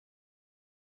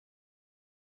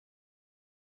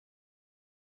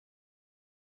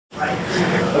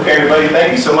Okay, everybody,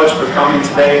 thank you so much for coming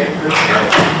today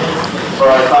for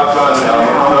our talk on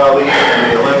Muhammad Ali and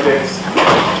the Olympics.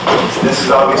 This is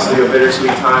obviously a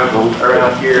bittersweet time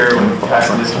around here when we're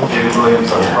passing this to David Williams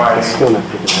on Friday.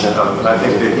 But I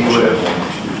think that he would have,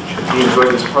 if he enjoyed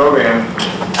this program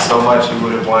so much, he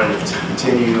would have wanted to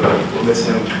continue. We'll miss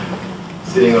him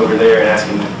sitting over there and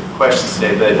asking questions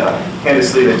today. But Candace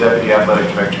Lee, the Deputy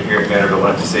Athletic Director here at Vanderbilt,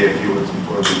 wanted to say a few words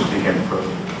before we begin the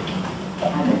program.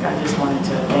 I think I just wanted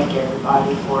to thank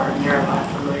everybody for, and there are a lot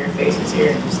of familiar faces here,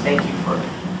 and just thank you for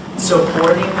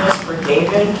supporting this for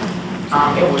David.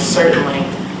 It was certainly,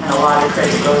 and a lot of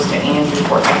credit goes to Andrew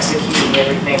for executing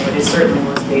everything, but it certainly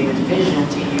was David's vision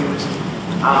to use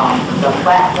the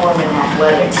platform in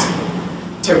athletics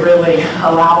to really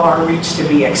allow our reach to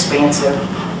be expansive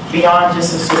beyond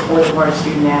just the support of our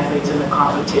student athletes in the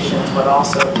competitions, but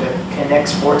also to connect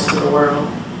sports to the world.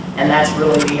 And that's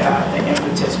really the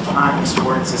impetus behind the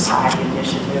Sport Society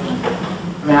initiative.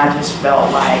 I mean, I just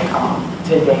felt like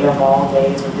today of all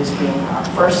days, with this being our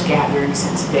first gathering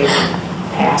since David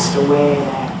passed away,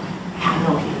 that I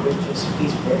know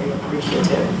he's very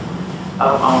appreciative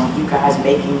of you guys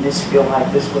making this feel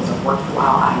like this was a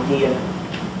worthwhile idea.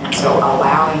 And so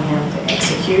allowing him to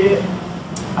execute it,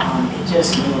 it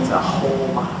just means a whole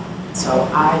lot. So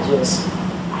I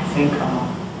think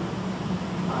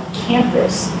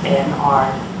campus and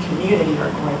our community are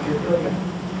going through really a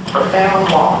profound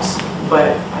loss.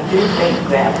 But I do think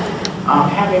that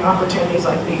having opportunities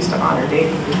like these to honor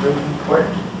David is really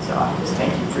important. So I just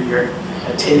thank you for your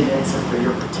attendance and for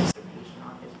your participation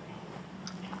on his behalf.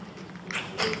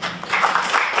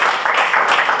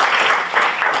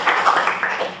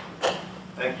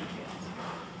 Thank you,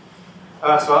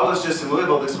 Candace. So I was just in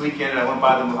Louisville this weekend, and I went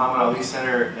by the Muhammad Ali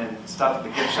Center and stopped at the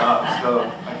gift shop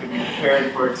so I could be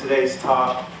prepared for today's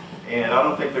talk. And I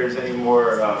don't think there's any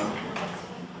more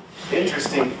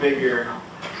interesting figure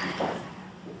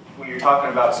when you're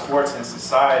talking about sports and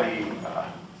society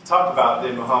to talk about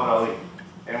than Muhammad Ali.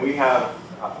 And we have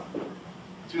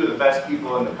two of the best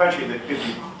people in the country that could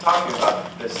be talking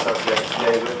about this subject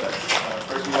today with us.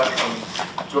 First we have from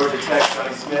Georgia Tech,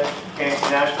 Johnny Smith, came to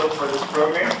Nashville for this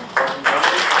program.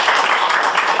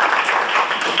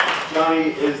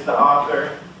 Johnny is the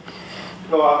author,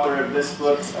 co-author of this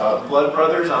book, Blood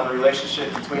Brothers, on the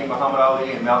relationship between Muhammad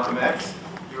Ali and Malcolm X.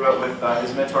 He wrote with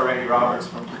his mentor, Randy Roberts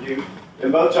from Purdue.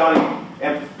 And both Johnny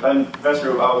and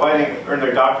Professor Whiting earned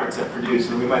their doctorates at Purdue,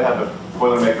 so we might have a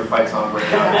Boilermaker fight song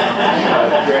right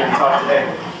now during the talk today.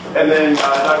 And then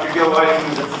Dr. Gil Whiting,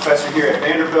 who's a professor here at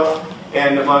Vanderbilt,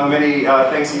 and among many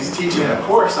things, he's teaching a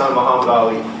course on Muhammad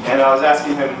Ali. And I was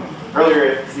asking him earlier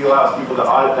if he allows people to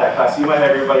audit that class. You might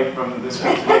have everybody from this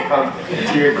group today come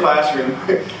to your classroom.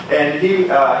 And he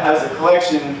has a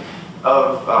collection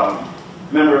of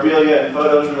memorabilia and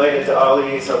photos related to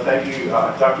Ali. So thank you,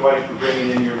 Dr. Whiting, for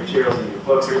bringing in your materials and your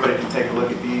books. Everybody can take a look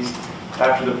at these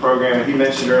after the program. And he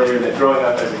mentioned earlier that growing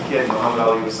up as a kid, Muhammad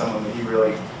Ali was someone that he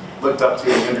really looked up to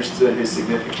and understood his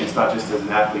significance, not just as an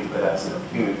athlete, but as a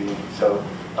human being. So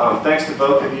thanks to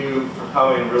both of you for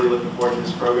coming. I'm really looking forward to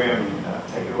this program, and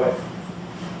take it away.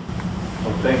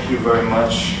 Well, thank you very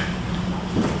much.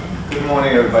 Good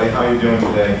morning, everybody. How are you doing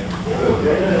today?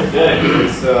 Good.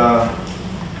 It's,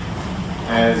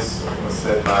 as was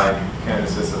said by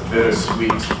Candace, it's a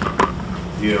bittersweet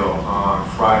deal. On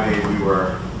Friday,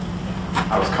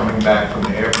 I was coming back from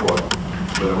the airport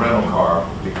with a rental car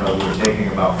because we were taking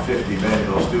about 50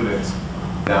 Vanderbilt students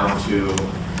down to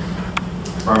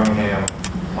Birmingham,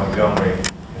 Montgomery,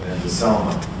 and then to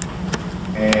Selma.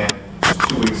 And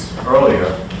 2 weeks earlier,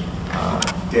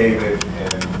 David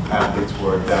and athletes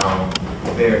were down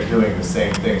there doing the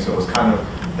same thing. So it was kind of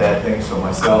that thing. So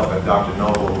myself and Dr.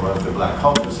 Noble, who runs the Black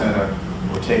Culture Center,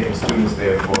 were taking students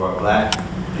there for a Black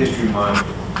History Month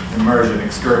immersion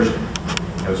excursion.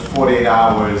 It was 48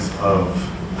 hours of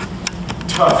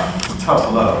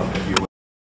tough love, if you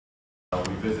will.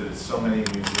 We visited so many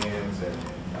museums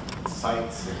and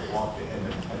sites, and walked in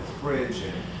the bridge,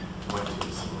 and went to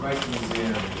the Civil Rights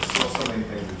Museum, and just saw so many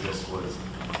things. It just was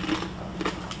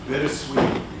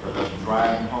bittersweet because I was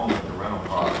driving home with the rental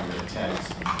car and the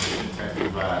text. I didn't text me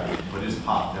drive, but it just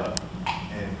popped up,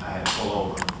 and I had to pull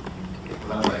over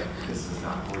because I was like, this is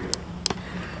not real.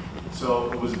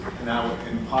 So it was,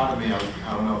 and part of me, I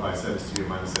don't know if I said this to you, I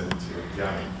might have said it to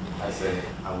Johnny. I said,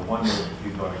 I wonder if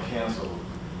he's going to cancel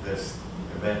this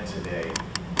event today.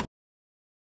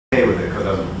 With it because I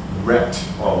was wrecked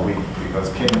all week because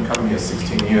coming here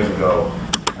 16 years ago,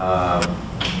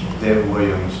 David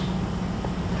Williams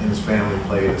and his family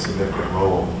played a significant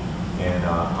role in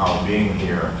our being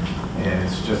here, and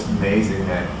it's just amazing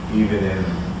that even in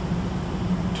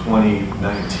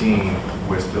 2019,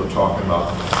 we're still talking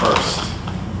about the first,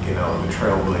 you know, the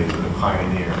trailblazer, the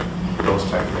pioneer, those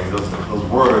type of things. Those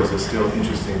words are still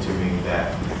interesting to me,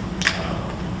 that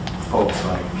folks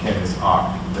like Candace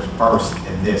are the first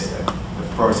in this, the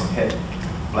first head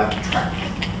black track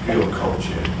field coach,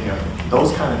 and, you know,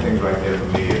 those kind of things right there for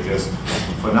me are just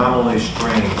phenomenally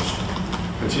strange,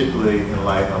 particularly in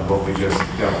light of what we just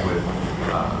dealt with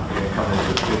coming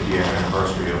into the 50th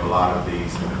anniversary of a lot of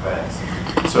these events.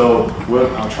 So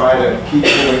I'll try to keep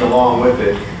moving along with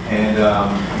it, and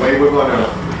the way we're going to,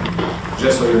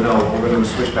 just so you know, we're going to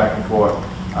switch back and forth,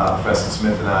 Professor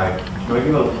Smith and I. I'm going to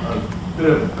give a bit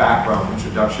of a background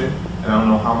introduction, and I don't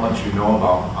know how much you know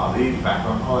about Ali,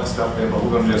 background, all that stuff there, but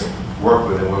we're going to just work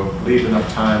with it. We'll leave enough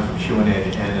time for Q&A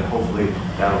at the end, and hopefully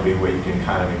that'll be where you can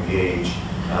kind of engage.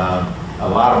 A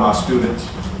lot of our students,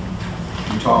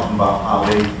 you talking about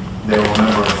Ali, they'll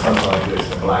remember something like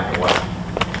this, in black and white.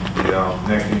 You know,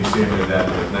 next thing you see him is that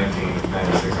the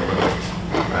 1996 Olympics,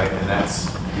 right? And that's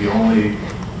the only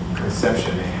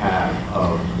conception they have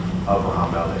of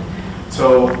Muhammad Ali.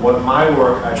 So what my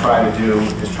work I try to do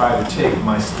is try to take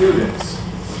my students,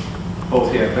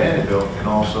 both here at Vanderbilt and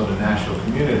also the national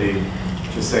community,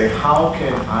 to say, how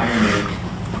can I make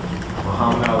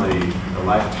Muhammad Ali, the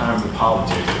lifetimes of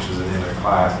politics, which is an inner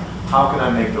class, how can I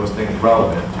make those things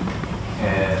relevant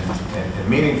and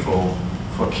meaningful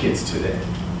for kids today?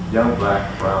 Young,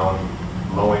 black, brown,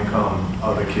 low income,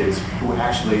 other kids who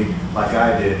actually, like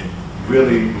I did,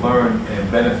 really learn and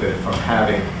benefit from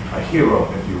having a hero,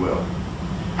 if you will.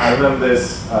 I remember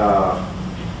this, well,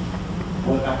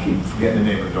 I keep forgetting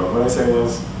the name of the book. What did I say it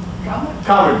was?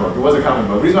 Comic book. It was a comic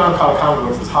book. The reason why I'm called comic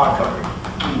books is hardcover.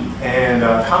 And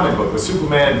comic book was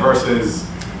Superman versus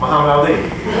Muhammad Ali.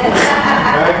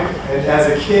 Right? And as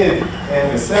a kid in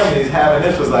the 70s, having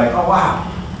this was like, oh wow,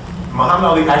 Muhammad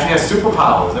Ali actually has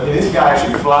superpowers. I mean, this guy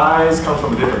actually flies, comes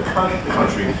from a different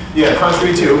country. Yeah,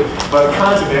 country too, but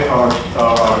continent or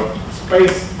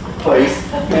space place,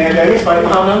 and he's fighting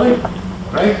Muhammad Ali.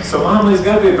 Right? So Muhammad Ali's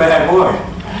got to be a bad boy.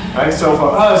 Right? So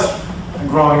for us,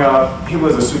 growing up, he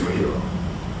was a superhero.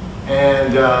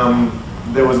 And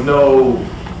there was no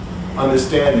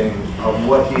understanding of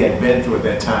what he had been through at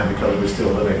that time because we were still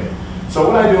living it. So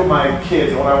what I do with my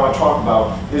kids and what I want to talk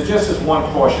about is just this one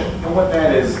portion. And what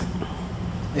that is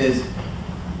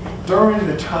during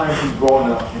the time he's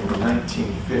growing up in the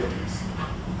 1950s,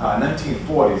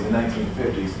 1940s and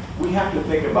 1950s, we have to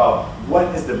think about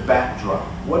what is the backdrop,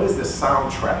 what is the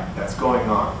soundtrack that's going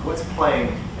on, what's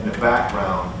playing in the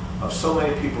background of so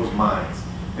many people's minds.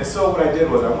 And so what I did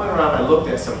was I went around and I looked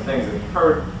at some things and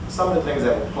heard some of the things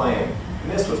that were playing,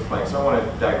 and this was playing, so I want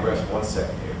to digress 1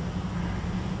 second here.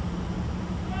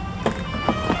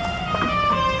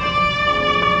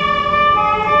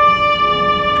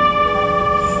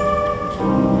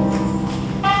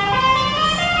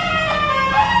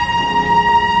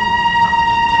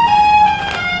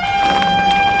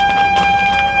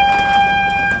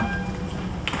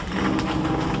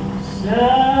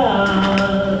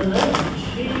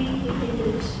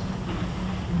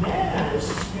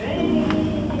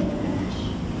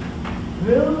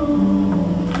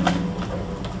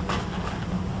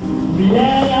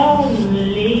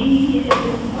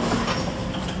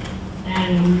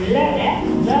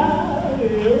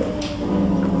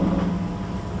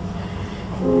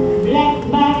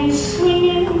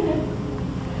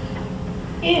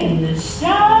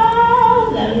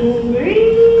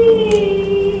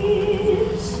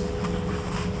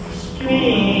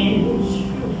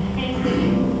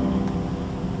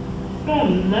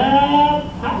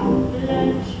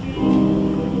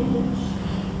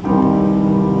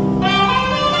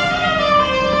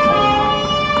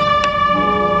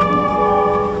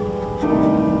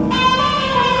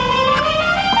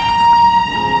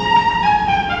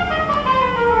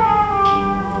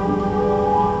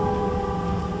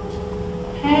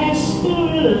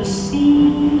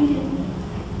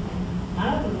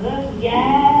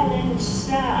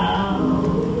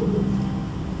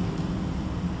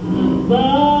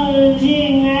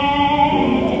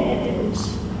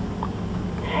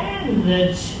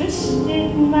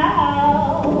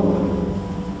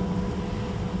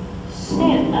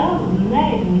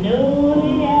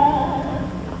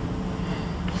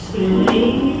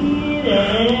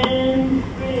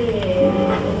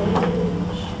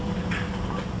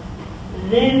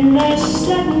 Then the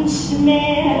sudden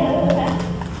smell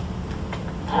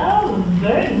of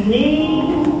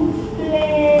burning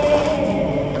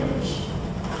flesh.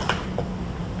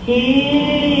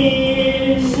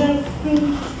 Here's a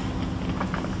fruit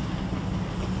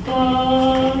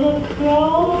for the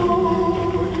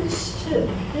crows to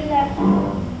pluck.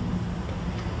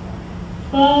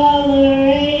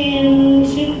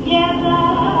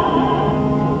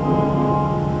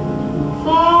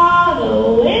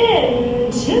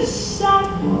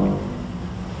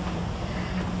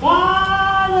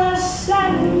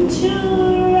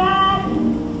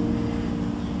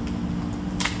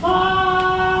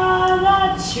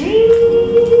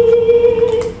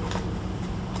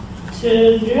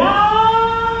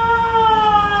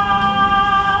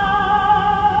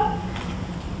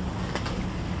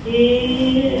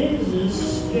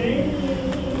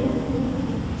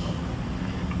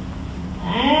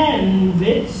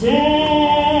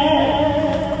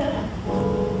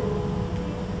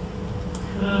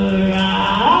 So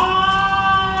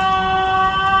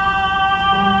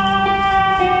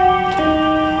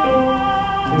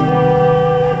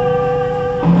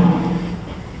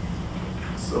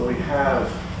we have,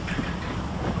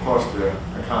 of course, the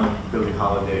iconic Billie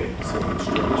Holiday singing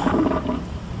Strange Fruit,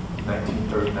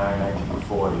 1939,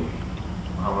 1940.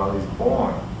 Muhammad Ali is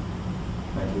born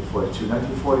 1942.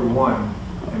 1941,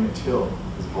 Emmett Till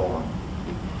is born.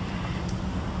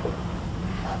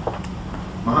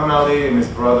 Muhammad Ali and his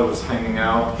brother was hanging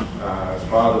out. His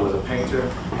father was a painter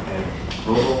in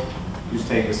Louisville. He was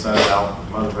taking his son out. His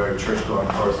mother was a very church-going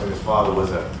person. His father was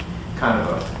a kind of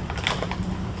a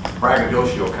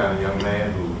braggadocio kind of young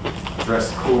man who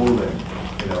dressed cool and,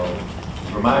 you know,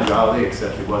 reminded you of Ali,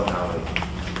 except he wasn't Ali.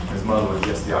 His mother was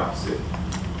just the opposite.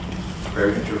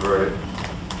 Very introverted,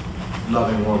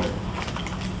 loving woman.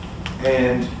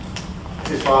 And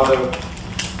his father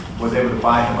was able to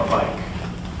buy him a bike.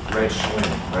 Red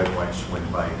and white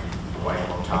Schwinn bike, white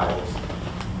on tires.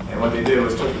 And what they did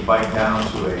was took the bike down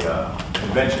to a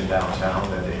convention downtown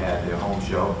that they had their home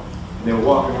show. And they were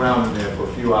walking around in there for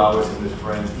a few hours and his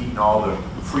friends eating all the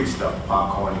free stuff,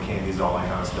 popcorn, candies, all that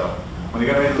kind of stuff. When they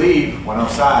got ready to leave, went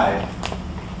outside,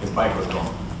 his bike was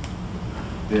gone.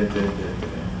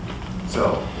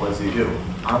 So what does he do?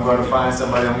 I'm going to find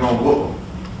somebody, I'm going to whoop him.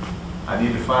 I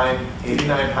need to find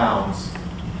 89 pounds,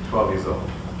 12 years old,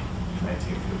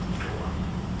 1954.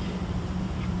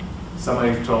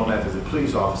 Somebody told him that there's a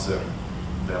police officer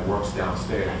that works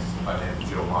downstairs by the name of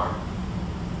Joe Martin.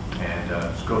 And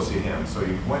just go see him. So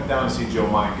he went down to see Joe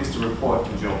Martin, gets to report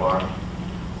to Joe Martin.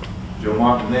 Joe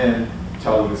Martin then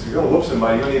tells him, if you're going to whoop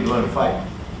somebody, you don't need to learn to fight.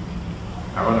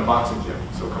 I run a boxing gym,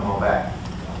 so come on back.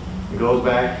 He goes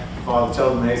back, the father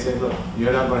tells him, they say, look,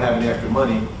 you're not going to have any extra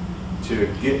money to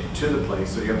get to the place,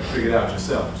 so you have to figure it out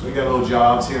yourself. So he got little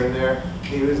jobs here and there.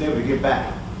 He was able to get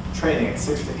back, training at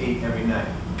 6 to 8 every night.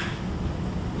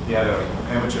 He had an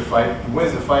amateur fight, he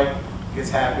wins the fight, gets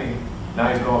happy. Now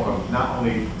he's going from not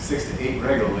only 6 to 8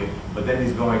 regularly, but then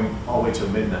he's going all the way to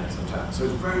midnight sometimes. So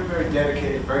he's a very, very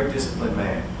dedicated, very disciplined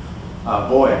man.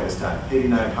 Boy at this time,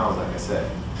 89 pounds, like I said.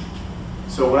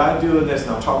 So what I do in this,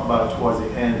 and I'll talk about it towards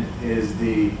the end, is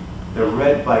the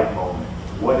red bike moment.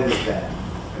 What is that?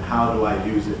 And how do I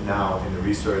use it now in the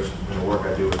research and the work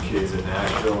I do with kids in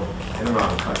Nashville and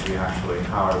around the country, actually, and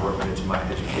how I work it into my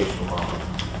educational model.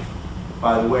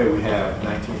 By the way, we have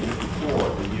 1954,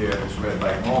 the year of this red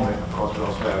bike moment. Of course, we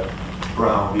also have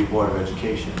Brown v. Board of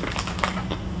Education.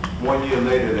 1 year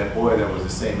later, that boy that was the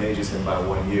same age as him by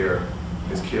 1 year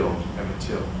is killed, Emmett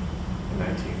Till, in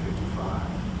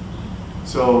 1955.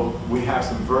 So we have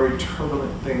some very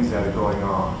turbulent things that are going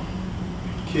on.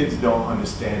 Kids don't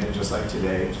understand it, just like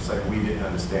today, just like we didn't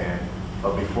understand.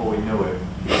 But before we knew it,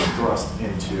 he was thrust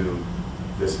into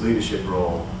this leadership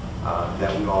role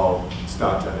that we all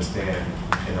start to understand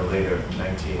in the later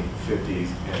 1950s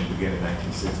and beginning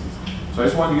 1960s. So I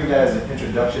just wanted to give that as an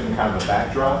introduction and kind of a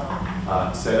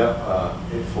backdrop, set up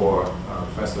it for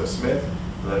Professor Smith,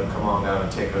 let him come on down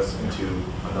and take us into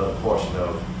another portion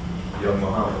of young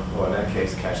Muhammad, or in that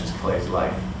case, Cassius Clay's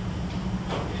life.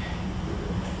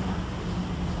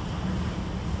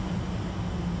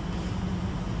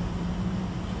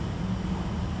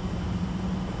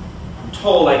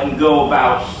 Told I can go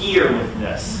about here with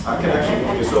this. I can actually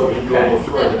move this over and go a little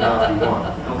further now if you want.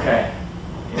 Okay.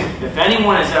 If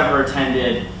anyone has ever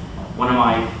attended one of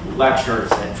my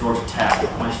lectures at Georgia Tech,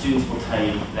 my students will tell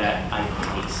you that I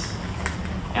pace.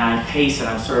 And I pace and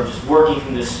I'm sort of just working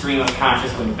from this stream of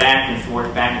consciousness, going back and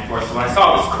forth, back and forth. So when I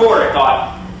saw this chord, I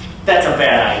thought, that's a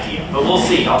bad idea. But we'll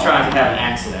see. I'll try not to have an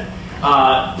accident.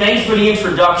 Thanks for the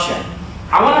introduction.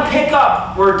 I want to pick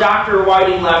up where Dr.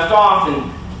 Whiting left off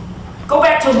and go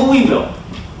back to Louisville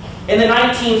in the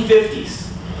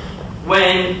 1950s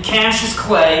when Cassius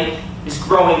Clay is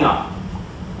growing up.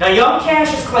 Now, young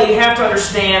Cassius Clay, you have to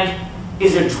understand,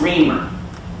 is a dreamer.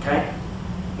 Okay?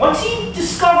 Once he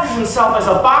discovers himself as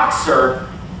a boxer,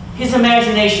 his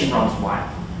imagination runs wild.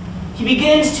 He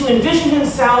begins to envision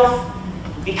himself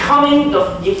becoming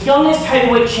the youngest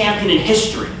heavyweight champion in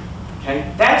history. Okay?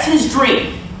 That's his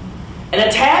dream. And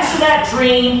attached to that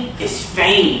dream is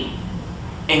fame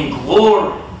and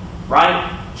glory, right?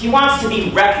 He wants to be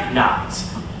recognized.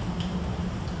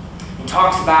 He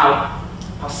talks about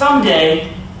how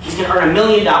someday he's going to earn $1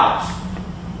 million.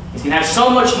 He's going to have so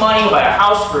much money, he'll buy a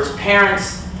house for his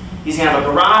parents. He's going to have a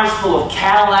garage full of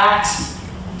Cadillacs.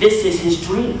 This is his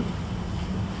dream.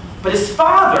 But his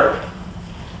father,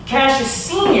 Cassius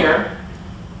Sr.,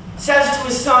 says to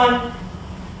his son,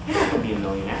 you're not going to be a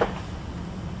millionaire.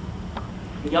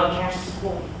 And young Cassius says,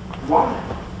 well,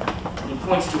 why? And he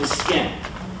points to his skin.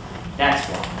 That's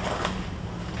why.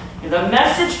 The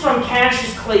message from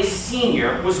Cassius Clay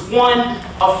Sr. was one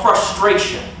of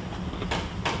frustration.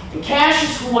 And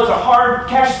Cassius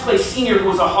Clay Sr., who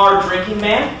was a hard drinking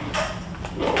man.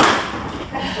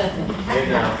 Hey,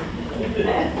 now. You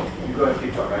go ahead and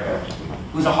keep talking. I got you.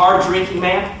 Who was a hard drinking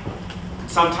man,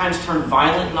 sometimes turned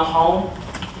violent in the home,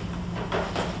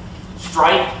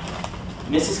 strike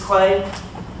Mrs. Clay,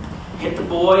 hit the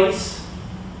boys.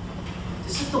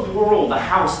 This is the world, the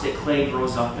house that Clay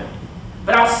grows up in.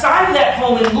 But outside of that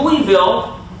home in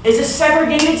Louisville is a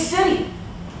segregated city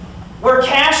where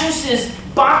Cassius is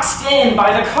boxed in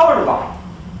by the color line.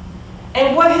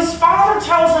 And what his father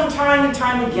tells him time and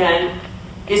time again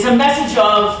is a message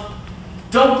of,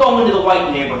 don't go into the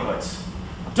white neighborhoods.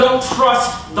 Don't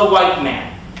trust the white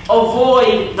man.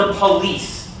 Avoid the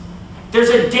police. There's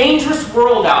a dangerous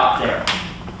world out there.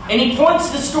 And he points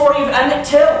to the story of Emmett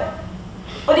Till.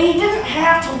 But he didn't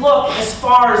have to look as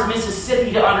far as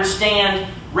Mississippi to understand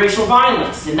racial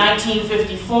violence. In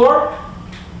 1954,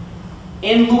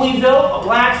 in Louisville, a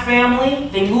black family,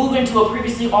 they move into a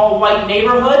previously all-white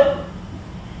neighborhood.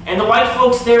 And the white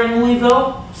folks there in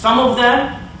Louisville, some of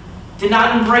them, did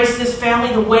not embrace this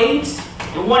family, the Wades.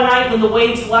 And one night when the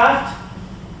Wades left,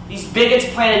 these bigots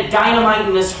planted dynamite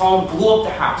in this home, blew up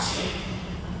the house.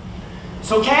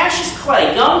 So Cassius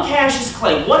Clay, young Cassius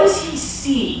Clay, what does he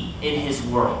see in his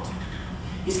world?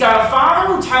 He's got a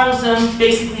father who tells him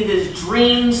basically that his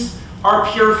dreams are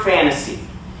pure fantasy.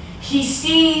 He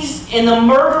sees in the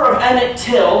murder of Emmett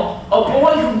Till a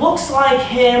boy who looks like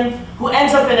him who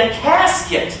ends up in a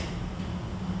casket.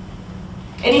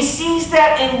 And he sees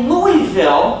that in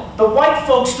Louisville, the white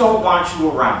folks don't want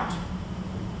you around.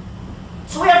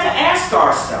 So we have to ask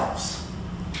ourselves,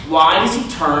 why does he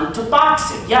turn to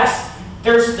boxing? Yes,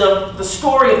 there's the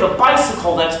story of the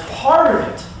bicycle that's part of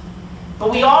it. But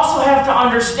we also have to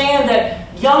understand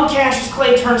that young Cassius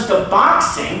Clay turns to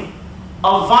boxing,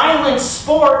 a violent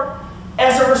sport,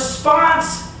 as a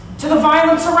response to the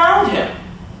violence around him.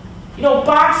 You know,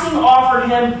 boxing offered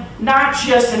him not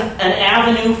just an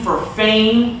avenue for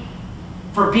fame,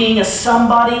 for being a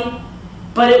somebody,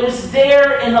 but it was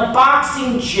there in the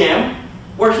boxing gym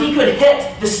where he could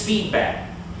hit the speed bag.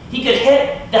 He could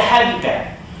hit the heavy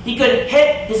bag. He could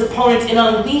hit his opponents and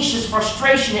unleash his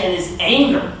frustration and his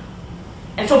anger.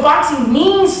 And so boxing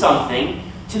means something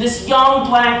to this young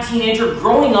black teenager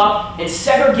growing up in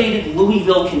segregated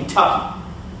Louisville, Kentucky.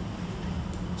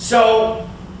 So,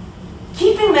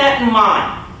 keeping that in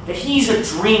mind, that he's a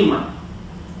dreamer,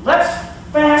 let's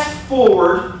fast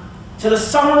forward to the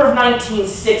summer of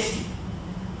 1960.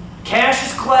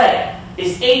 Cassius Clay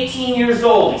is 18 years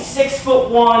old. He's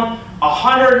 6'1",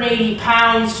 180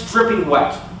 pounds, dripping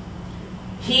wet.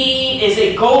 He is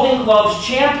a Golden Gloves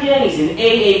champion, he's an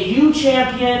AAU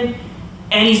champion,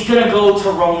 and he's going to go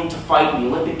to Rome to fight in the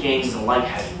Olympic Games as a light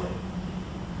heavyweight.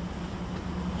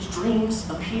 His dreams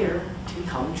appear to be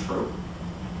coming true.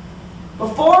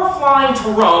 Before flying to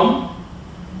Rome,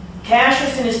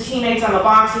 Cassius and his teammates on the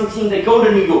boxing team, they go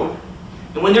to New York.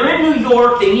 And when they're in New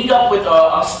York, they meet up with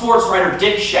a sports writer,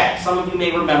 Dick Schaap. Some of you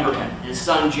may remember him. His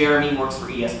son, Jeremy, works for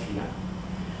ESPN.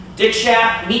 Dick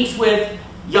Schaap meets with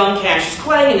young Cassius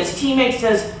Clay, and his teammate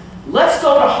says, let's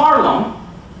go to Harlem,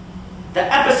 the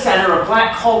epicenter of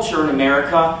black culture in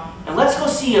America, and let's go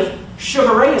see if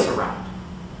Sugar Ray is around.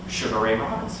 Sugar Ray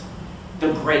Robinson.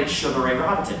 The great Sugar Ray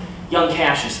Robinson. Young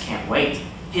Cassius can't wait.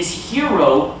 His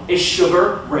hero is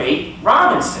Sugar Ray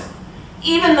Robinson.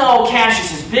 Even though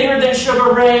Cassius is bigger than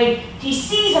Sugar Ray, he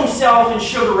sees himself in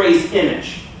Sugar Ray's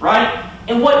image, right?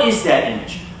 And what is that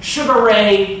image? Sugar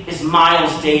Ray is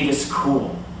Miles Davis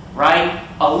cool, right?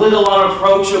 A little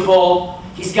unapproachable.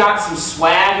 He's got some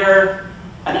swagger.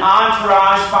 An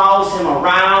entourage follows him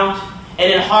around.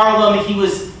 And in Harlem, he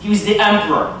was the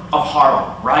emperor of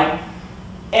Harlem, right?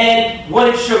 And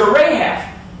what did Sugar Ray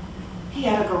have? He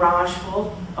had a garage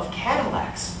full of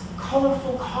Cadillacs,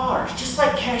 colorful cars, just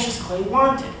like Cassius Clay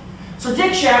wanted. So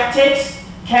Dick Schaap takes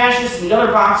Cassius and the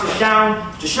other boxers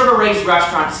down to Sugar Ray's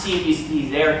restaurant to see if he's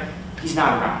there. He's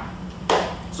not around.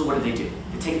 So what do?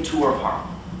 They take a tour of Harlem.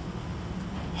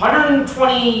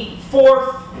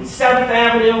 124th and 7th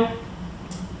Avenue,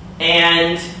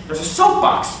 and there's a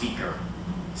soapbox speaker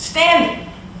standing,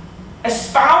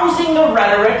 espousing the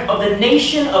rhetoric of the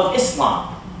Nation of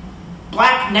Islam,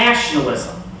 black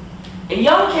nationalism. And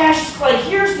young Cassius Clay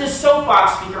hears this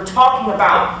soapbox speaker talking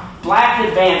about black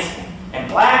advancement and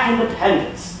black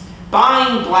independence,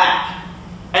 buying black,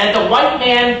 and the white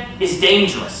man is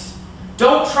dangerous.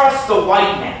 Don't trust the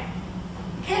white man.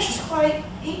 Cassius Clay,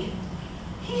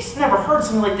 he's never heard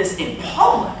something like this in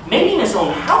public. Maybe in his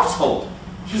own household,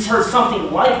 he's heard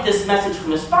something like this message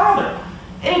from his father.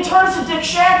 And he turns to Dick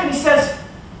Schaap and he says,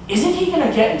 isn't he going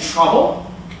to get in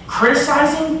trouble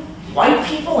criticizing white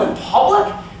people in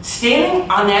public, standing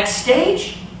on that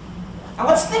stage? Now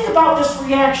let's think about this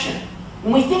reaction.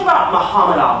 When we think about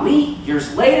Muhammad Ali,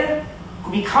 years later,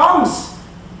 who becomes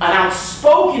an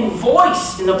outspoken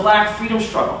voice in the black freedom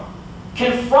struggle,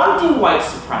 confronting white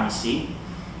supremacy,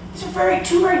 these are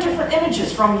two very different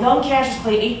images from young Cassius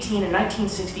Clay, 18 in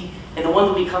 1960, and the one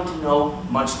that we come to know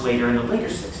much later in the later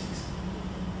 60s.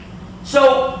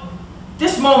 So,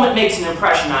 this moment makes an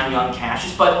impression on young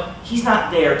Cassius, but he's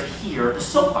not there to hear the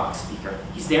soapbox speaker.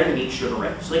 He's there to meet Sugar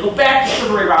Ray. So they go back to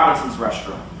Sugar Ray Robinson's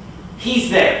restaurant.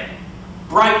 He's there.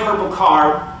 Bright purple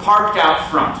car, parked out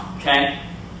front, okay?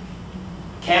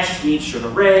 Cassius meets Sugar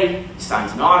Ray, he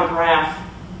signs an autograph,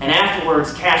 and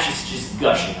afterwards, Cassius is just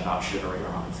gushing about Sugar Ray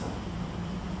Robinson.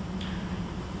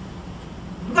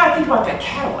 You've got to think about that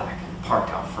Cadillac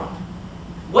parked out front.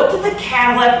 What did the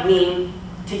Cadillac mean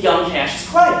to young Cassius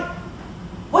Clay?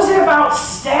 Was it about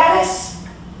status?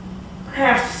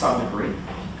 Perhaps to some degree.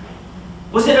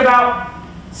 Was it about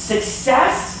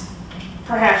success?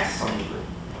 Perhaps to some degree.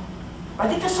 I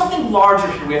think there's something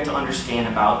larger here we have to understand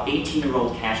about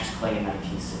 18-year-old Cassius Clay in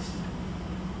 1960.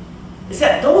 Is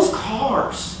that those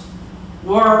cars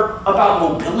were about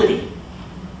mobility.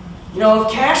 You know,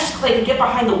 if Cassius Clay could get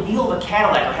behind the wheel of a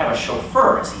Cadillac or have a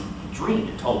chauffeur, as he dreamed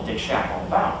and told Dick Shack all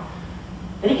about,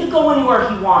 then he could go anywhere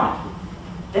he wanted.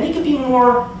 Then he could be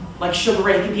more like Sugar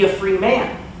Ray, he could be a free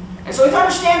man. And so we have to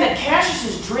understand that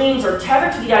Cassius's dreams are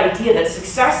tethered to the idea that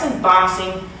success in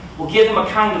boxing will give him a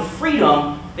kind of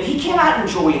freedom that he cannot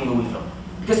enjoy in Louisville.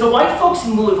 Because the white folks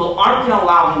in Louisville aren't going to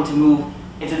allow him to move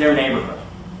into their neighborhood.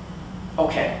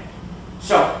 Okay,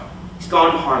 so he's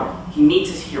gone to Harlem. He meets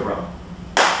his hero.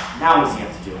 Now what does he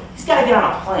have to do? He's got to get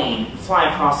on a plane and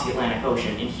fly across the Atlantic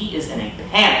Ocean, and he is in a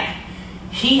panic.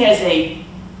 He has a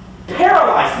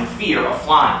paralyzing fear of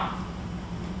flying.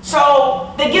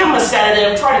 So they give him a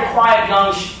sedative, try to quiet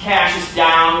young Cassius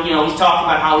down. You know, he's talking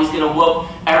about how he's going to whoop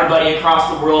everybody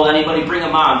across the world. Anybody, bring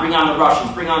him on. Bring on the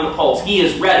Russians. Bring on the Poles. He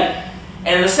is ready.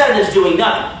 And the sedative's doing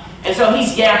nothing. And so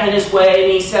he's yapping his way,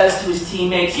 and he says to his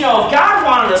teammates, you know, if God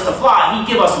wanted us to fly,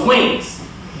 he'd give us wings.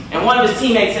 And one of his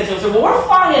teammates said to him, well, we're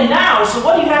flying now, so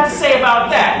what do you have to say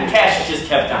about that? And Cassius just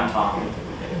kept on talking.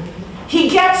 He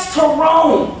gets to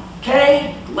Rome,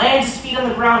 okay? Lands his feet on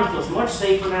the ground. He feels much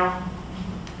safer now.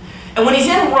 And when he's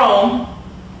in Rome,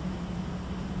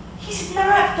 he's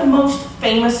not the most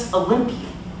famous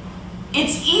Olympian.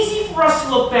 It's easy for us to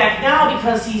look back now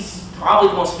because he's probably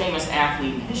the most famous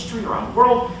athlete in history around the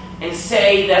world and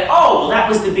say that, oh, well, that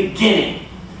was the beginning.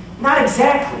 Not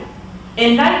exactly.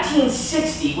 In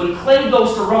 1960, when Clay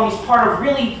goes to Rome, he's part of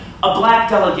really a black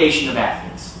delegation of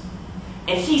athletes.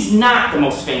 And he's not the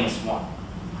most famous one.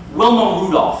 Wilma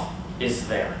Rudolph is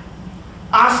there.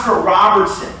 Oscar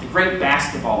Robertson, the great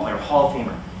basketball player, Hall of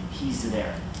Famer, he's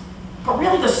there. But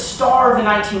really the star of the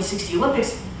 1960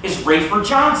 Olympics is Rafer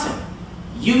Johnson,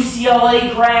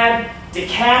 UCLA grad,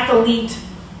 decathlete.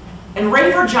 And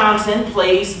Rafer Johnson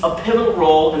plays a pivotal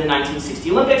role in the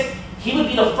 1960 Olympics. He would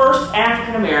be the first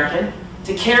African American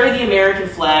to carry the American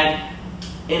flag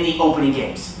in the opening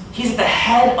games. He's at the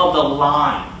head of the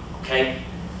line, okay?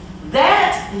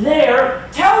 That there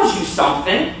tells you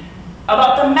something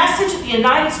about the message that the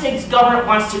United States government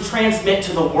wants to transmit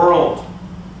to the world.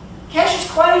 Cassius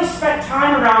Clay spent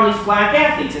time around these black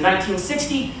athletes. In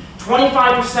 1960,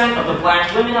 25% of the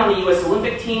black women on the U.S.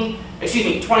 Olympic team,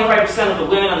 25% of the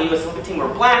women on the U.S. Olympic team were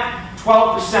black,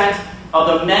 12%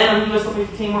 of the men on the U.S.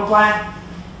 Olympic team were black.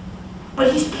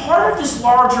 But he's part of this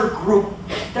larger group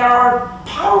that are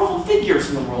powerful figures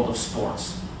in the world of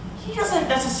sports. He doesn't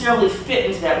necessarily fit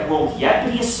into that world yet,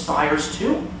 but he aspires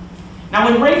to. Now,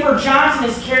 when Rafer Johnson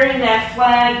is carrying that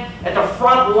flag at the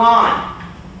front line,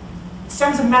 it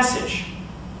sends a message.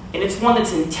 And it's one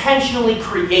that's intentionally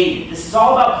created. This is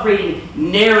all about creating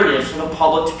narratives for the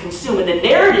public to consume. And the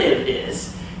narrative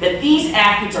is that these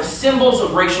athletes are symbols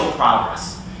of racial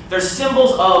progress. They're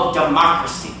symbols of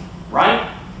democracy,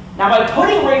 right? Now, by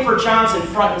putting Rafer Johnson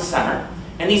front and center,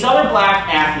 and these other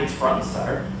black athletes front and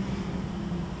center,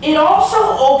 it also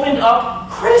opened up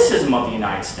criticism of the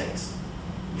United States.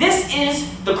 This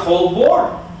is the Cold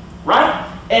War, right?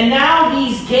 And now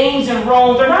these games in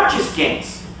Rome, they're not just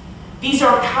games. These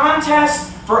are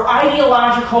contests for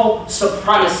ideological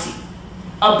supremacy,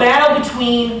 a battle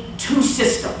between two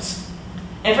systems.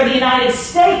 And for the United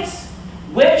States,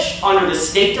 which, under the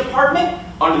State Department,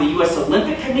 under the U.S.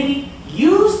 Olympic Committee,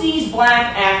 used these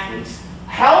black athletes,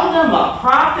 held them up,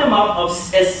 propped them up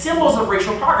as symbols of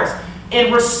racial progress.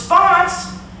 In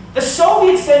response, the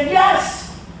Soviets said, yes,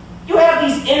 you have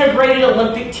these integrated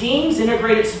Olympic teams,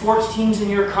 integrated sports teams in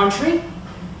your country.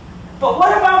 But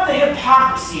what about the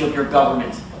hypocrisy of your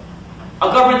government?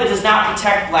 A government that does not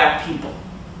protect black people,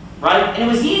 right? And it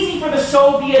was easy for the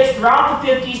Soviets throughout the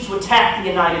 50s to attack the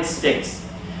United States.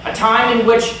 A time in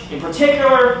which, in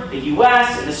particular, the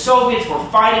US and the Soviets were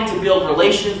fighting to build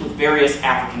relations with various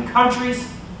African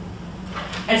countries.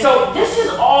 And so this is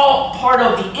all part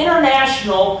of the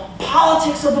international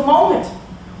politics of the moment.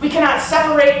 We cannot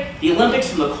separate the Olympics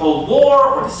from the Cold War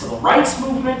or the Civil Rights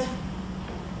Movement.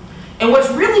 And what's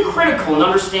really critical in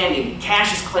understanding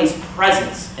Cassius Clay's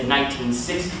presence in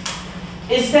 1960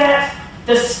 is that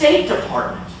the State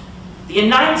Department, the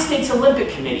United States Olympic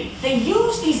Committee, they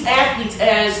used these athletes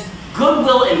as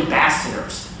goodwill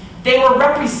ambassadors. They were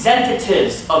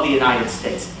representatives of the United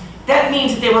States. That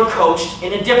means that they were coached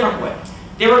in a different way.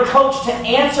 They were coached to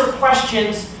answer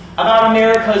questions about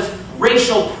America's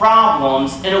racial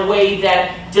problems in a way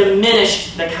that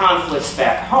diminished the conflicts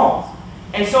back home.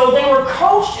 And so they were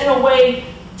coached in a way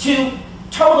to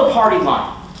toe the party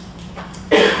line.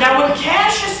 Now when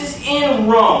Cassius is in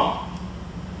Rome,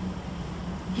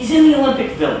 he's in the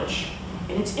Olympic Village,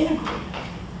 and it's integrated.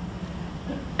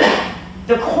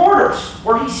 The quarters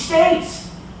where he stays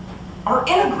are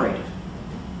integrated.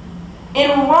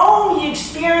 In Rome, he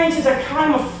experiences a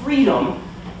kind of freedom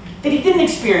that he didn't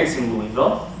experience in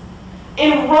Louisville.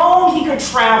 In Rome, he could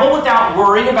travel without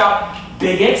worrying about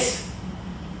bigots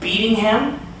beating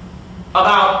him,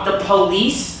 about the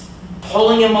police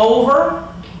pulling him over.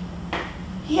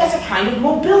 He has a kind of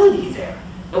mobility there.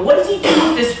 And what does he do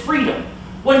with this freedom?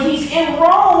 When he's in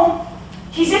Rome,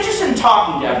 he's interested in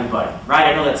talking to everybody, right?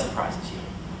 I know that surprises you.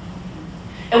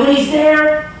 And when he's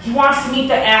there, he wants to meet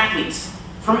the athletes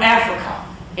from Africa,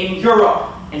 in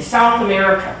Europe, in South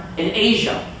America, in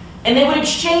Asia. And they would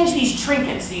exchange these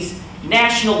trinkets, these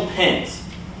national pins.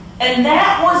 And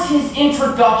that was his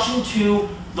introduction to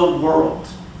the world.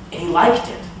 And he liked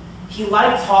it. He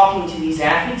liked talking to these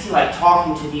athletes. He liked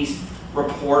talking to these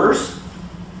reporters.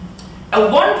 At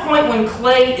one point when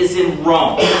Clay is in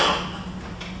Rome,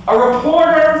 a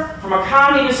reporter from a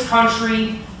communist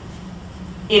country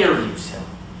interviews him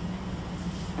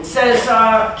and says,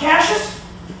 Cassius,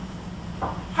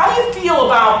 how do you feel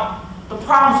about the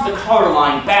problems with the color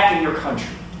line back in your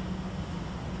country?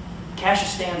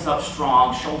 Cassius stands up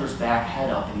strong, shoulders back, head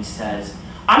up, and he says,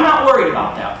 I'm not worried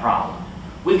about that problem.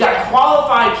 We've got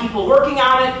qualified people working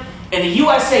on it, and the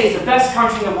USA is the best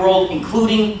country in the world,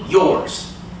 including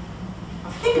yours. Now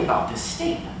think about this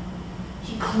statement.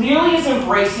 He clearly is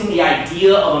embracing the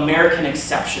idea of American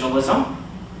exceptionalism.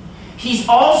 He's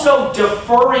also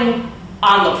deferring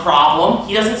on the problem.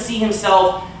 He doesn't see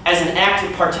himself as an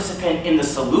active participant in the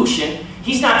solution.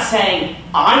 He's not saying,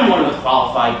 I'm one of the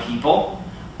qualified people.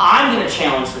 I'm going to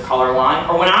challenge the color line,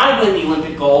 or when I win the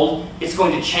Olympic gold, it's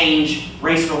going to change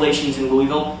race relations in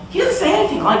Louisville. He doesn't say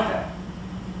anything like that.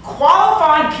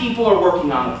 Qualified people are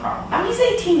working on the problem. Now, he's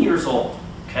 18 years old,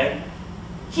 okay?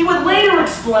 He would later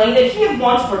explain that he had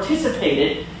once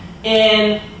participated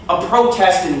in a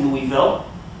protest in Louisville,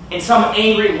 and some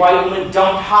angry white woman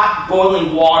dumped hot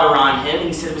boiling water on him, and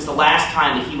he said it was the last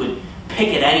time that he would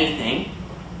picket anything.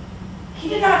 He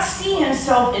did not see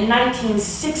himself in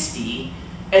 1960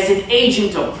 as an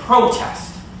agent of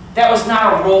protest. That was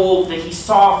not a role that he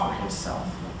saw for himself.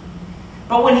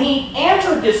 But when he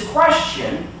answered this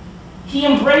question, he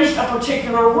embraced a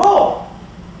particular role.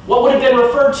 What would have been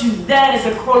referred to then as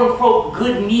a quote-unquote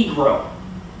good Negro.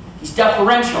 He's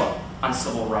deferential on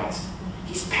civil rights.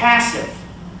 He's passive.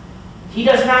 He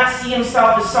does not see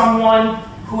himself as someone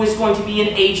who is going to be an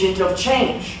agent of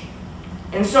change.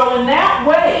 And so in that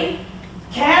way,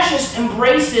 Cassius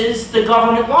embraces the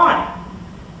government line.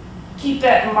 Keep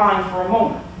that in mind for a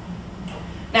moment.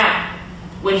 Now,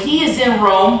 when he is in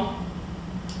Rome,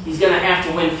 he's going to have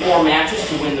to win 4 matches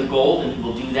to win the gold, and he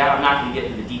will do that. I'm not going to get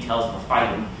into the details of the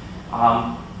fighting.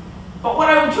 But what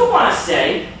I do want to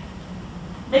say,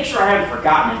 make sure I haven't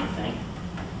forgotten anything.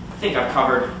 I think I've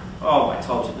covered, oh, I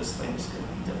told you this thing is going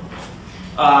to be difficult.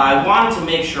 I wanted to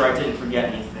make sure I didn't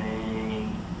forget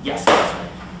anything. Yes, that's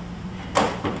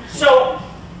right. So,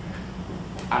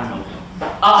 I don't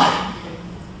know.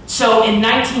 So in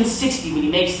 1960, when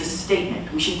he makes this statement,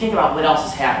 we should think about what else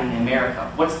is happening in America.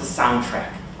 What's the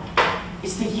soundtrack?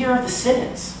 It's the year of the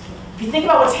sit-ins. If you think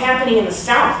about what's happening in the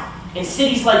South, in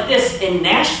cities like this, in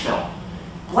Nashville,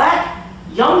 black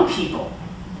young people,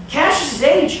 Cassius's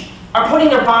age, are putting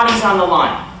their bodies on the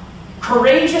line.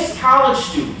 Courageous college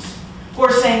students who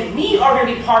are saying, we are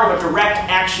going to be part of a direct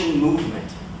action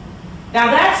movement.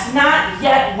 Now that's not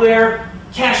yet where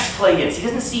Cassius Clay is. He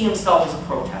doesn't see himself as a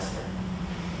protester.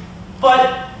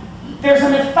 But there's a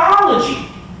mythology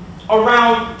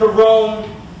around the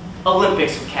Rome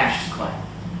Olympics with Cassius Clay.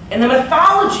 And the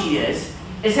mythology is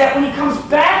that when he comes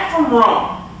back from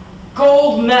Rome,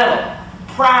 gold medal,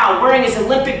 proud, wearing his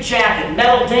Olympic jacket,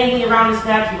 medal dangling around his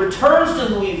neck, he returns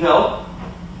to Louisville,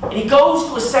 and he goes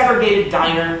to a segregated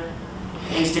diner,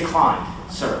 and he's declined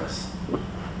service.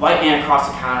 White man across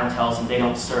the counter tells him they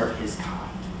don't serve his kind.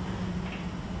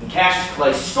 And Cassius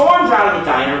Clay storms out of the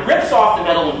diner, rips off the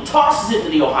medal, and tosses it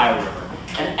into the Ohio River.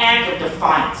 An act of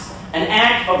defiance, an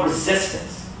act of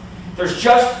resistance. There's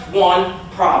just one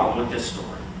problem with this story.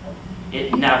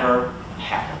 It never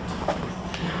happened.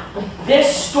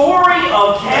 This story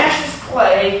of Cassius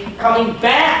Clay coming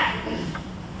back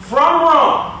from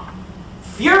Rome,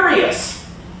 furious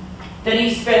that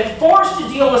he's been forced to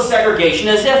deal with segregation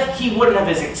as if he wouldn't have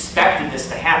expected this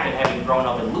to happen having grown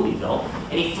up in Louisville,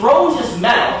 and he throws his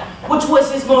medal, which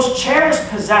was his most cherished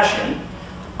possession,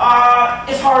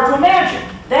 is hard to imagine.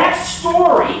 That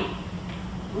story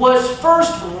was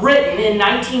first written in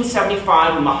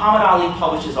 1975 when Muhammad Ali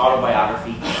published his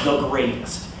autobiography, The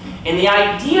Greatest. And the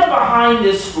idea behind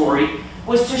this story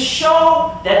was to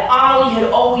show that Ali had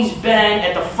always been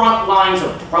at the front lines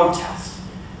of protest.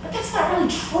 But that's not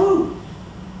really true.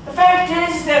 The fact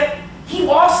is that he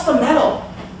lost the medal.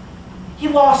 He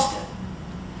lost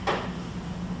it.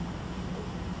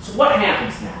 So what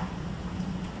happens now?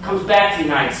 He comes back to the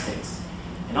United States.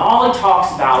 And all he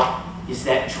talks about is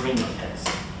that dream of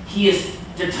his. He is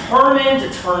determined to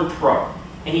turn pro.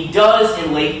 And he does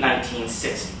in late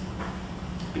 1960.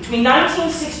 Between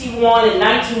 1961 and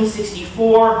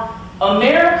 1964,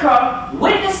 America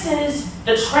witnesses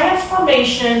the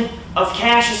transformation of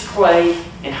Cassius Clay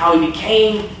and how he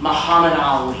became Muhammad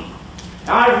Ali.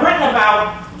 Now, I've written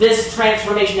about this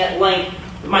transformation at length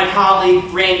with my colleague,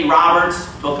 Randy Roberts,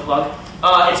 book plug.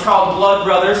 It's called Blood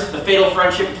Brothers, The Fatal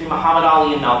Friendship Between Muhammad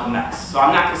Ali and Malcolm X. So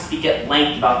I'm not going to speak at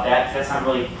length about that, because that's not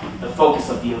really the focus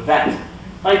of the event.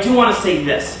 But I do want to say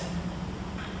this.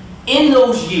 In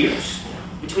those years,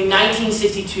 between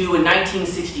 1962 and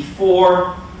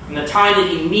 1964, from the time that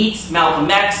he meets Malcolm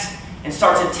X and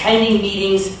starts attending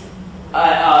meetings,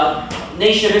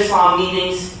 Nation of Islam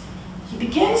meetings, he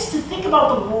begins to think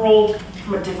about the world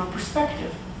from a different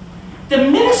perspective. The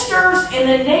ministers in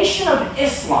the Nation of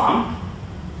Islam,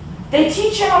 they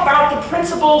teach him about the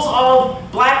principles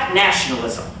of black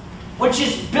nationalism, which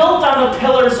is built on the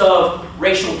pillars of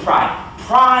racial pride,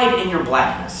 pride in your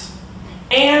blackness,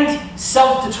 and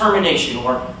self-determination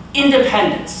or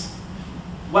independence.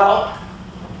 Well,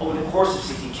 over the course of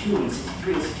 62 and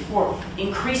 63 and 64,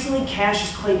 increasingly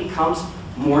Cassius Clay becomes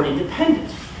more independent.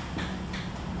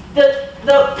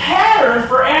 The pattern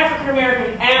for African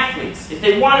American athletes, if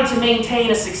they wanted to maintain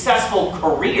a successful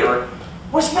career,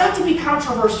 was not to be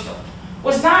controversial,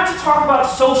 was not to talk about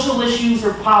social issues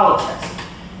or politics.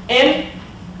 And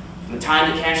from the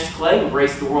time that Cassius Clay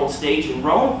embraced the world stage in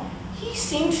Rome, he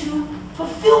seemed to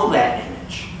fulfill that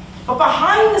image. But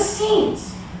behind the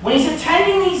scenes, when he's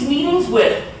attending these meetings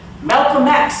with Malcolm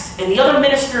X and the other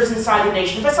ministers inside the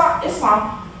Nation of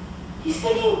Islam, he's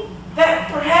thinking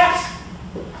that perhaps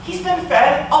he's been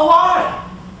fed a lie.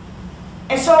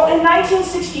 And so in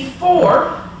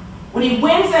 1964, when he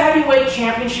wins the heavyweight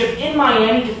championship in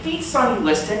Miami, defeats Sonny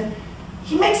Liston,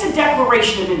 he makes a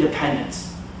declaration of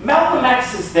independence. Malcolm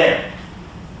X is there.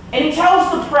 And he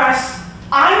tells the press,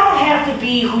 I don't have to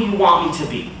be who you want me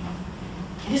to be.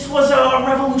 This was a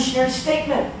revolutionary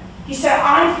statement. He said,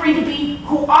 I'm free to be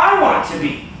who I want to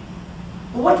be.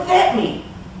 Well, what did that mean?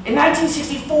 In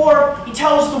 1964, he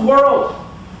tells the world,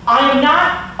 I am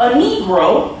not a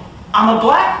Negro, I'm a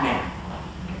black man.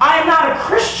 I am not a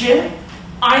Christian,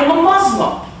 I am a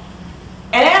Muslim.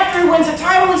 And after he wins a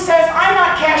title, he says, I'm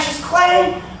not Cassius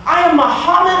Clay, I am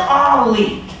Muhammad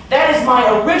Ali. That is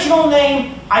my original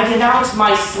name. I denounce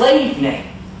my slave name.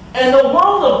 And the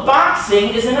world of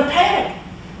boxing is in a panic.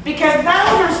 Because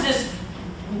now there's this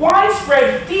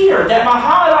widespread fear that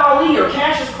Muhammad Ali or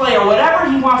Cassius Clay or whatever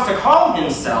he wants to call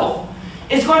himself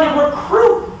is going to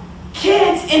recruit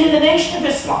kids into the Nation of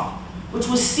Islam, which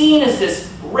was seen as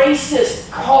this racist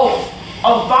cult,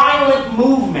 a violent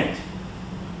movement.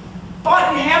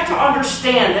 But you have to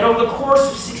understand that over the course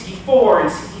of 64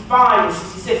 and 65 and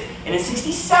 66 and in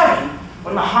 67,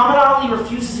 when Muhammad Ali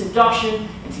refuses induction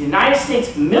into the United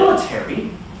States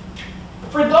military,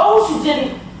 for those who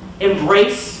didn't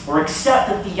embrace or accept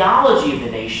the theology of the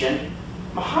nation,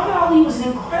 Muhammad Ali was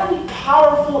an incredibly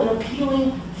powerful and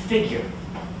appealing figure.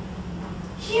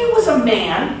 He was a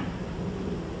man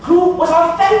who was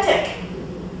authentic.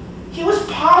 He was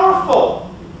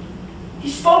powerful. He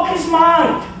spoke his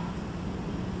mind.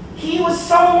 He was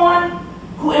someone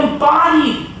who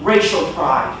embodied racial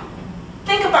pride.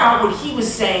 Think about what he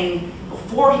was saying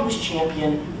before he was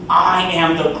champion. I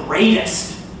am the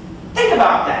greatest. Think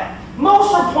about that.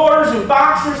 Most reporters and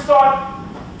boxers thought,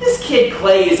 this kid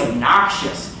Clay is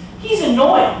obnoxious. He's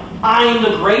annoying. I am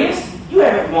the greatest. You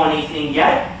haven't won anything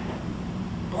yet.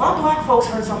 A lot of black folks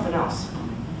heard something else.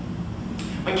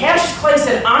 When Cassius Clay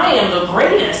said, I am the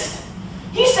greatest,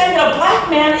 he said that a black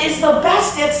man is the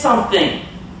best at something.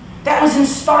 That was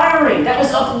inspiring. That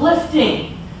was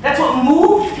uplifting. That's what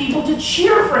moved people to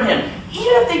cheer for him,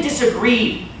 even if they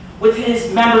disagreed with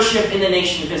his membership in the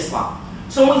Nation of Islam.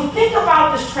 So when we think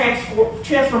about this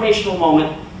transformational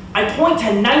moment, I point to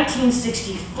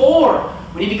 1964,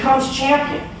 when he becomes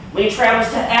champion, when he travels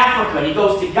to Africa, and he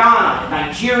goes to Ghana, and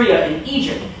Nigeria, and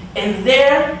Egypt. And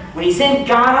there, when he's in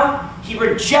Ghana, he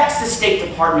rejects the State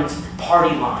Department's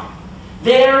party line.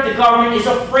 There, the government is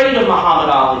afraid of Muhammad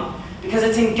Ali, because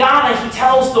it's in Ghana he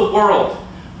tells the world,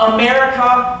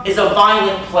 America is a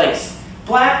violent place.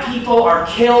 Black people are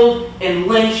killed and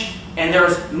lynched, and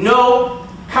there's no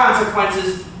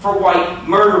consequences for white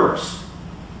murderers.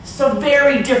 It's a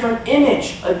very different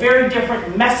image, a very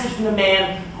different message from the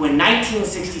man who in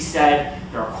 1960 said,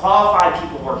 there are qualified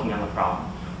people working on the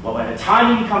problem. Well, by the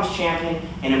time he becomes champion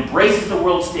and embraces the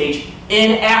world stage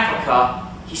in Africa,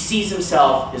 he sees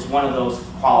himself as one of those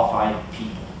qualified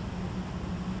people.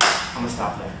 I'm going to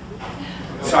stop there.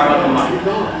 Sorry about the mic.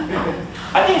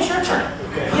 I think it's your turn.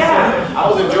 Okay. Yeah. I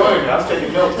was enjoying it. I was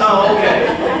taking notes. Oh, okay.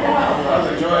 I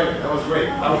was enjoying it. That was great.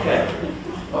 Okay.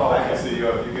 Oh, I can see you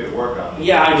get a workout.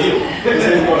 Yeah, I do.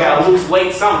 I gotta lose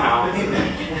weight somehow.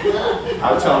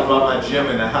 I was telling him about my gym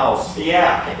in the house.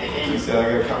 Yeah. He said,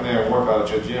 I gotta come there and work out at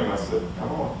your gym. I said,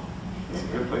 come on. It's a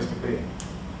good place to be.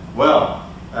 Well,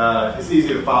 it's easy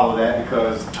to follow that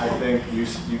because I think you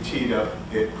teed up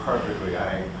it perfectly.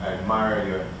 I admire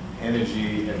your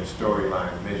energy and the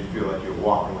storyline. It made you feel like you're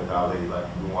walking with Ali like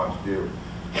we want to do.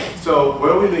 So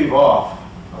where we leave off,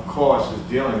 of course, is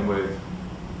dealing with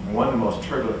one of the most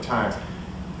turbulent times.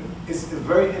 It's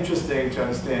very interesting to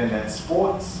understand that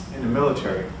sports and the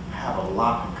military have a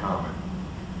lot in common.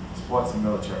 Sports and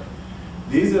military.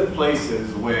 These are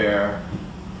places where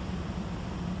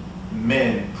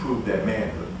men prove their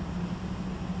manhood.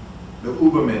 The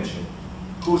Ubermenschen,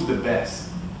 who's the best?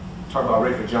 Talk about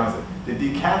Rayford Johnson. The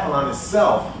decathlon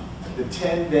itself, the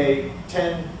 10-event,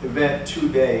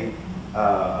 2-day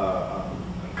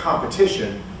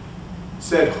competition,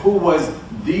 said who was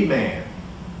the man,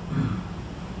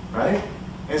 right?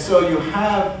 And so you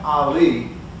have Ali,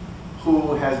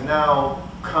 who has now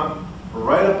come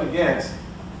right up against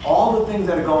all the things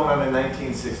that are going on in the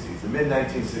 1960s, the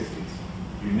mid-1960s.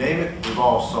 You name it, we've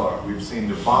all saw it. We've seen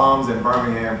the bombs in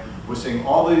Birmingham. We're seeing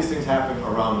all of these things happen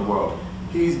around the world.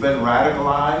 He's been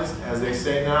radicalized, as they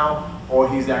say now, or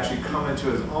he's actually come into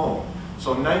his own.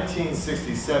 So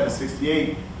 1967,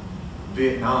 68,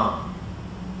 Vietnam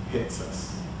hits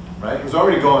us, right? It was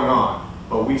already going on,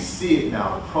 but we see it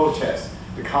now, the protests,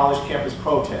 the college campus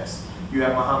protests. You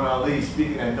have Muhammad Ali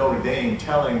speaking at Notre Dame,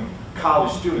 telling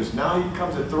college students, now he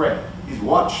becomes a threat. He's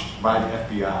watched by the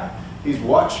FBI. He's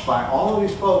watched by all of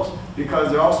these folks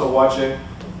because they're also watching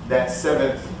that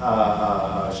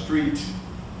 7th Street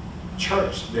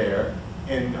church there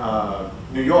in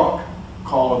New York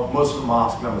called Muslim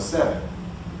Mosque number 7,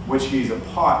 which he's a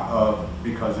part of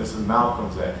because this is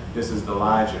Malcolm's, this is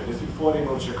Elijah, this is before they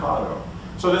moved to Chicago.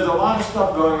 So there's a lot of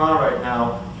stuff going on right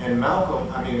now, and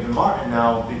Martin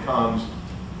now becomes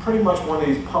pretty much one of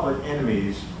these public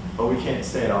enemies, but we can't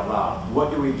say it out loud. What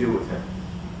do we do with him?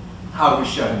 How do we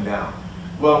shut him down?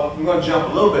 Well, I'm going to jump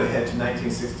a little bit ahead to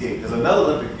 1968. There's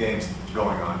another Olympic Games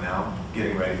going on now,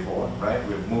 getting ready for it, right?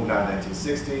 We've moved on to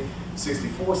 1960.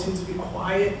 64 seems to be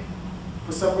quiet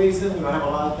for some reason. We don't have a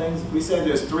lot of things. We said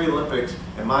there's 3 Olympics,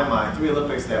 in my mind, 3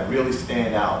 Olympics that really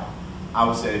stand out. I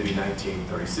would say it'd be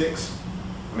 1936.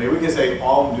 I mean, we can say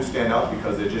all of them do stand out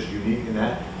because they're just unique in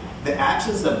that. The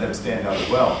absence of them stand out as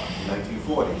well in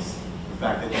 1940s. The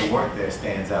fact that they weren't there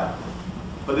stands out.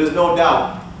 But there's no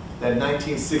doubt that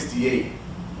 1968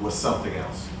 was something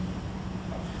else.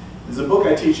 There's a book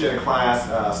I teach in a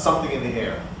class, Something in the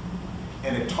Air,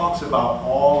 and it talks about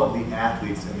all of the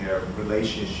athletes and their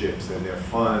relationships and their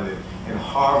fun, and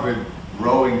Harvard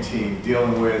rowing team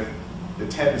dealing with the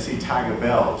Tennessee Tiger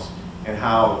Bells, and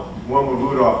how Wilma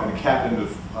Rudolph and the captain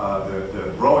of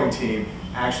the rowing team,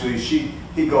 actually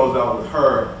he goes out with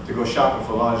her to go shopping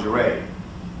for lingerie.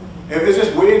 And it's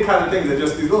just weird kind of things, that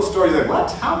just these little stories like,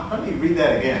 what? How? Let me read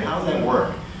that again. How does that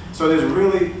work? So there's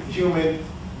really human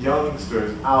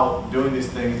youngsters out doing these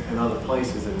things in other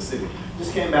places in the city.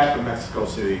 Just came back from Mexico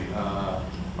City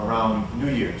around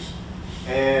New Year's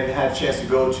and had a chance to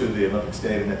go to the Olympic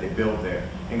Stadium that they built there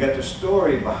and got the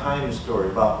story behind the story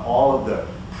about all of the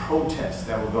protests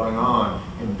that were going on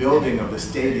in building of the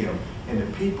stadium and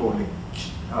the people and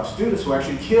the students who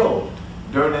actually killed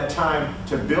during that time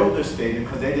to build the stadium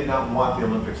because they did not want the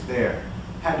Olympics there.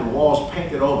 Had the walls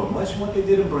painted over, much what they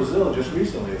did in Brazil just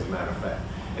recently, as a matter of fact.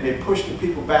 And they pushed the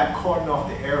people back, cordoned off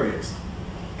the areas.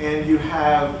 And you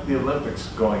have the Olympics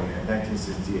going there in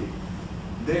 1968.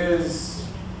 There's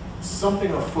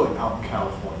something afoot out in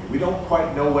California. We don't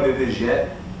quite know what it is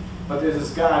yet, but there's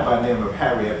this guy by the name of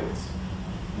Harry Edwards.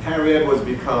 And Harry Edwards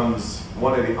becomes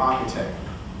one of the architects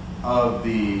of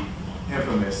the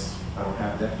infamous, I don't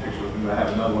have that picture with me, but I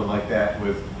have another one like that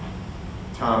with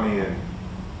Tommy and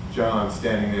John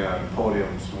standing there on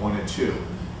podiums 1 and 2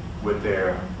 with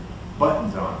their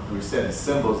buttons on. We said the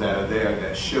symbols that are there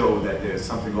that show that there's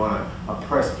something going on,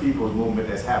 oppressed people's movement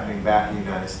that's happening back in the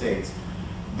United States.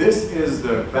 This is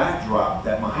the backdrop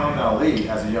that Muhammad Ali,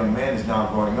 as a young man, is now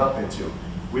growing up into.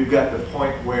 We've got the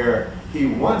point where he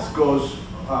once goes,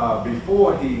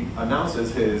 before he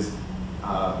announces his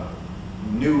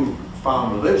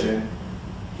newfound religion,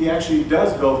 he actually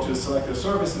does go to the selective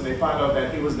service, and they find out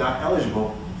that he was not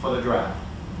eligible for the draft.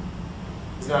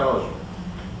 He's not eligible.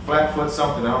 Flat foot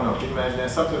something, I don't know, can you imagine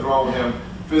that? Something's wrong with him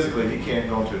physically, he can't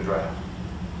go to the draft.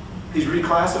 He's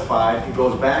reclassified, he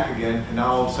goes back again, and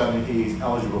now all of a sudden he's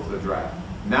eligible for the draft.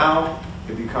 Now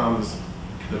it becomes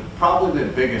probably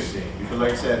the biggest thing, because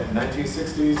like I said, in the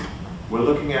 1960s, we're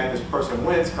looking at this person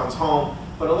wins, comes home,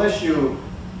 but unless you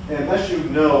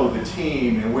know the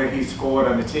team and where he scored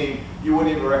on the team, you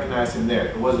wouldn't even recognize him there.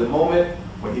 There was a moment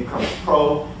when he becomes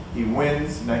pro, he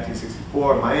wins in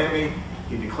 1964 in Miami,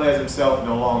 he declares himself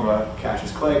no longer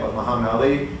Cassius Clay, but Muhammad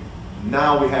Ali.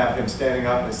 Now we have him standing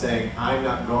up and saying, I'm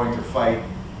not going to fight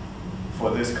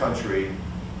for this country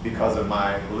because of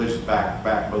my religious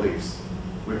back beliefs.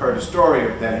 We heard a story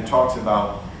that he talks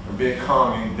about, Viet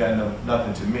Cong ain't done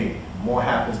nothing to me. More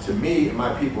happens to me and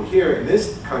my people here in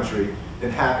this country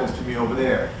than happens to me over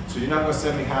there. So you're not going to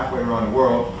send me halfway around the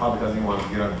world, probably because he wants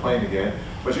to get on the plane again,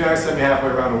 but you're not going to send me halfway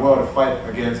around the world to fight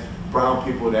against brown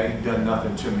people that ain't done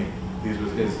nothing to me. This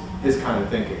was his kind of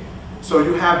thinking. So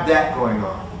you have that going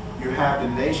on. You have the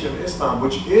Nation of Islam,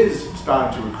 which is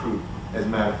starting to recruit, as a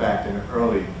matter of fact, in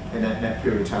that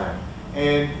period of time,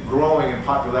 and growing in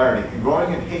popularity, and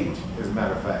growing in hate, as a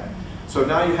matter of fact. So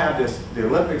now you have the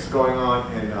Olympics going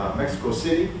on in Mexico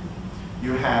City.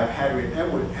 You have Harry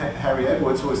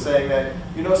Edwards, who is saying that,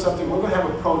 you know something, we're going to have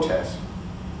a protest,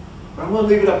 but I'm going to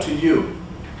leave it up to you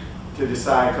to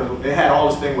decide, because they had all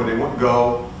this thing where they wouldn't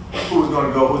go, who's going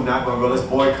to go, who's not going to go, let's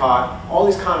boycott. All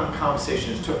these kind of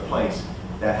conversations took place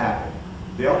that happened.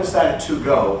 They all decided to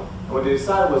go, and what they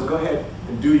decided was go ahead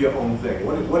and do your own thing.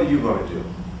 What are you going to do?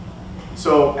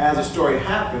 So as the story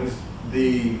happens,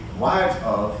 the wives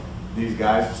of these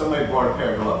guys, somebody brought a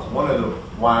pair of gloves. One of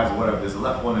the wives, whatever, there's a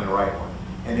left one and a right one.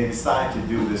 And they decide to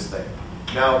do this thing.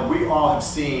 Now, we all have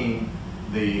seen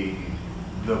the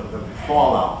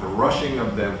fallout, the rushing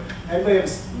of them. Anybody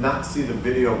ever not see the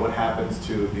video of what happens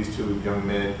to these two young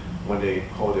men when they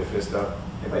hold their fist up?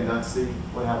 Anybody not see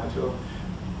what happened to them?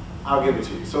 I'll give it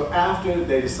to you. So after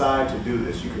they decide to do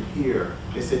this, you could hear,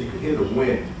 they said you could hear the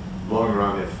wind blowing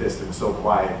around their fist. It was so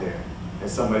quiet there. And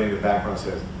somebody in the background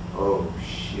says, oh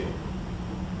shit,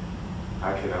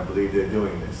 I cannot believe they're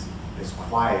doing this. This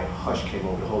quiet hush came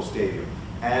over the whole stadium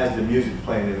as the music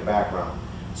playing in the background.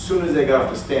 As soon as they got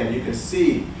off the stand, you can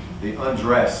see the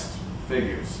undressed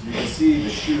figures. You can see the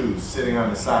shoes sitting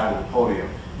on the side of the podium.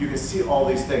 You can see all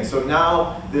these things. So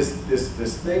now this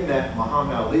thing that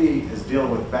Muhammad Ali is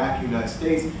dealing with back in the United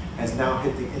States has now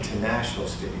hit the international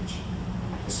stage.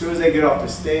 As soon as they get off the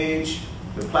stage,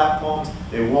 the platforms,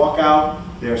 they walk out,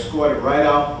 they're escorted right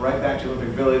back to Olympic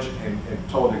Village and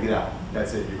told to get out.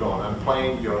 That's it, you're going on a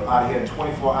plane, you're out of here in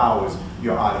 24 hours,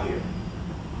 you're out of here.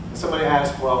 And somebody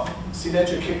asked, well, see that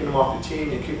you're kicking them off the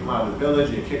team, you're kicking them out of the village,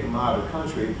 you're kicking them out of the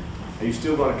country, are you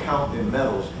still going to count their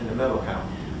medals in the medal count?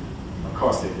 Of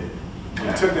course they did.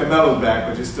 You took their medals back,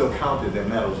 but you still counted their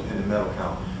medals in the medal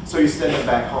count. So you send them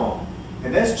back home.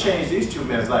 And that's changed these two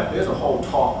men's life. There's a whole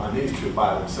talk on these two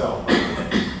by themselves.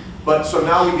 But so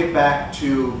now we get back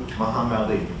to Muhammad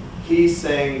Ali. He's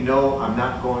saying, no, I'm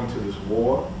not going to this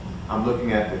war. I'm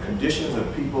looking at the conditions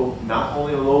of people, not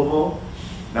only in Louisville,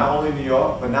 not only in New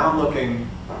York, but now I'm looking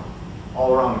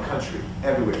all around the country,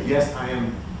 everywhere. Yes, I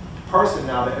am a person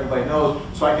now that everybody knows,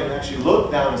 so I can actually look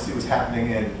down and see what's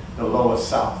happening in the lower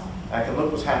South. I can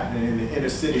look what's happening in the inner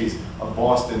cities of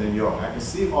Boston and New York. I can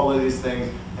see all of these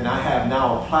things, and I have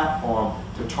now a platform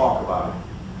to talk about it.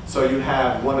 So you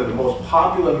have one of the most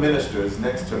popular ministers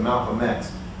next to Malcolm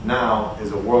X now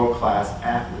is a world-class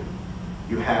athlete.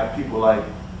 You have people like,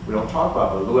 we don't talk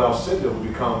about, but Lou Alcindor, who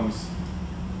becomes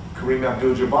Kareem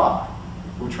Abdul-Jabbar,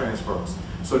 who transfers.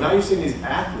 So now you've seen these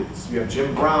athletes. You have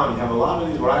Jim Brown, you have a lot of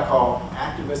these what I call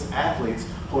activist athletes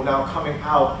who are now coming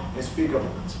out and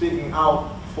speaking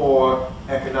out for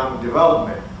economic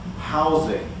development,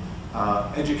 housing,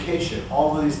 education,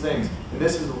 all of these things. And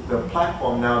this is the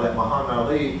platform now that Muhammad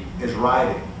Ali is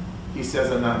riding. He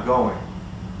says, I'm not going.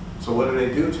 So what do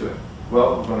they do to him?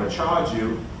 Well, we're going to charge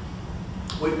you.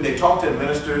 They talk to the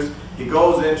ministers. He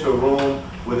goes into a room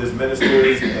with his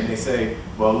ministers and they say,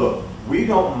 well, look, we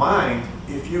don't mind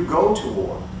if you go to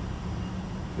war.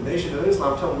 The Nation of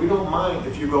Islam tells them, we don't mind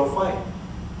if you go fight.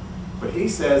 But he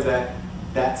says that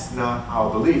that's not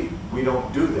our belief. We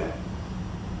don't do that.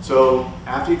 So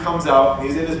after he comes out,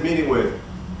 he's in his meeting with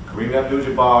Kareem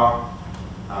Abdul-Jabbar,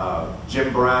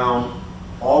 Jim Brown,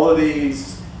 all of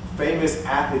these famous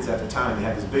athletes at the time. They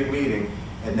have this big meeting,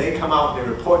 and they come out and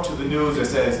they report to the news that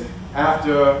says,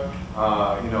 after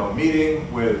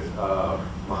meeting with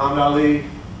Muhammad Ali,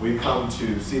 we come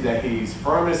to see that he's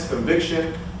firm in his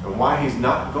conviction and why he's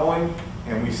not going,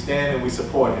 and we stand and we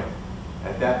support him.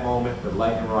 At that moment, the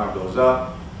lightning rod goes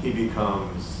up. He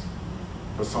becomes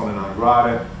persona non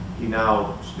grata.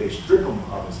 They strip him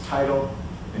of his title,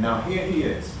 and now here he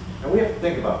is. And we have to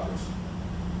think about this.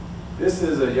 This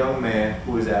is a young man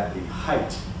who is at the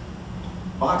height.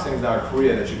 Boxing is not a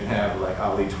career that you can have like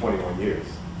Ali 21 years.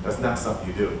 That's not something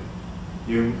you do.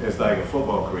 It's like a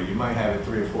football career. You might have it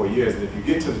 3 or 4 years, and if you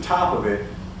get to the top of it,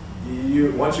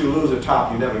 once you lose the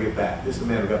top, you never get back. This is a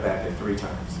man who got back there 3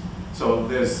 times. So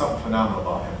there's something phenomenal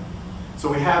about him.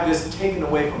 So we have this taken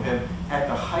away from him at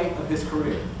the height of his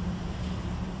career.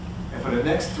 And for the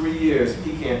next 3 years,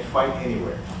 he can't fight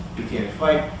anywhere. He can't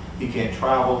fight, he can't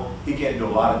travel, he can't do a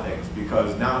lot of things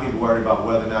because now he's worried about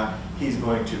whether or not he's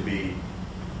going to be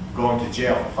going to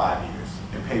jail for 5 years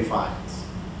and pay fines.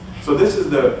 So this is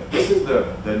the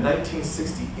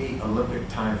 1968 Olympic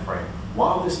time frame.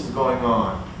 While this is going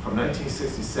on from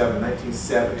 1967,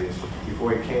 1970s,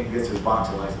 before he gets his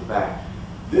boxing license back,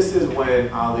 this is when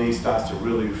Ali starts to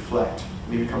really reflect.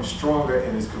 And he becomes stronger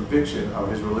in his conviction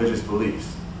of his religious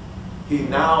beliefs. He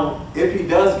now, if he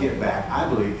does get back, I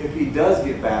believe, if he does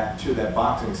get back to that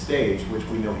boxing stage, which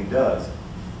we know he does,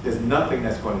 there's nothing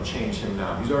that's going to change him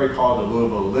now. He's already called the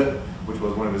Louisville Lip, which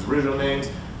was one of his original names,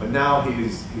 but now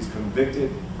he's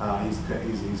convicted,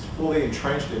 he's fully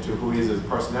entrenched into who he is as a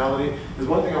personality. There's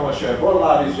one thing I want to share. I brought a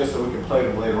lot of these just so we can play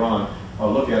them later on,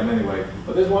 or look at them anyway.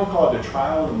 But there's one called The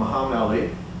Trial of Muhammad Ali.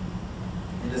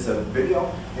 And it's a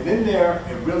video. And in there,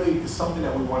 it really is something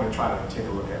that we want to try to take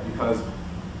a look at. Because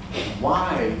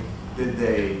why did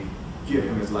they give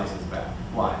him his license back?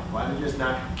 Why? Why did they just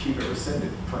not keep it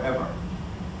rescinded forever?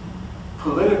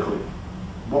 Politically,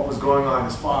 what was going on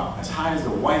as high as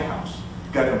the White House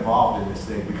got involved in this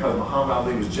thing because Muhammad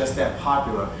Ali was just that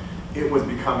popular, it was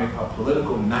becoming a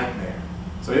political nightmare.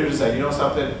 So they were just like, you know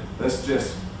something, let's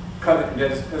just cut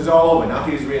it, it's all over, now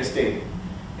he's reinstated.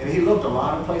 And he looked a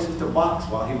lot of places to box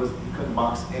while he couldn't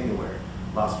box anywhere.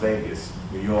 Las Vegas,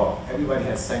 New York, everybody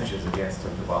had sanctions against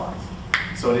him to box.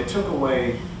 So they took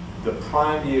away the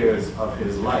prime years of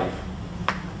his life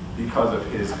because of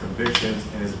his convictions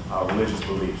and his religious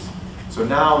beliefs. So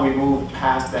now we move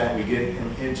past that, we get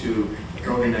him into the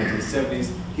early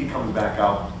 1970s, he comes back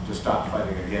out to stop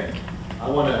fighting again. I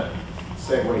want to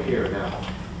segue here now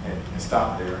and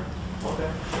stop there.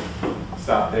 Okay?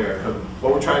 Stop there, because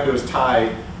what we're trying to do is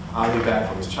tie Ali back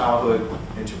from his childhood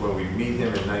into when we meet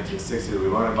him in 1960, we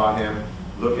learn about him,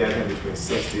 look at him between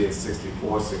 60 and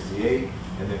 64, 68,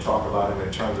 and then talk about him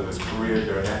in terms of his career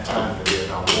during that time, the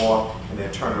Vietnam War, and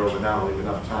then turn it over now, leave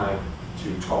enough time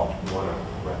to talk. You want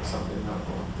to wrap something up?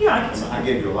 Yeah, I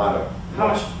gave you a lot of,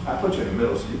 I put you in the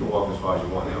middle so you can walk as far as you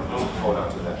want now. Just hold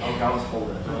on to that. Okay, I'll just hold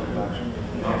it.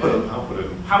 I'll put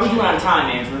it. How are we doing on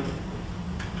time, Andrew?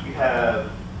 We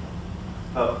have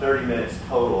about 30 minutes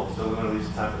total, so we're going to leave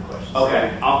some time for questions.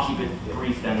 Okay, I'll keep it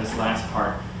brief then, this last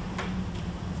part.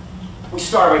 We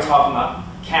started by talking about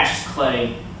Cassius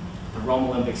Clay, the Rome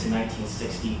Olympics in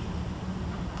 1960.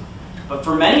 But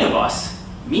for many of us,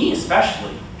 me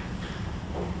especially,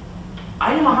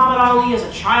 I knew Muhammad Ali as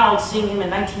a child, seeing him in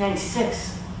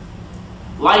 1996,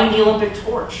 lighting the Olympic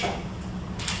torch,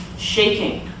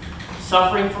 shaking,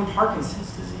 suffering from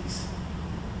Parkinson's disease.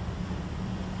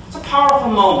 It's a powerful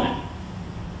moment.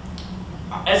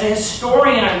 As a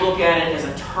historian, I look at it as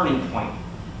a turning point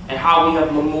and how we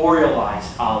have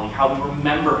memorialized Ali, how we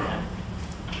remember him.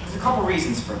 There's a couple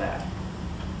reasons for that.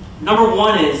 Number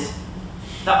one is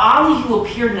the Ali who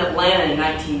appeared in Atlanta in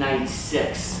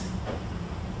 1996,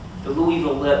 the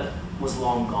Louisville Lip, was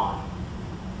long gone.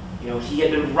 You know, he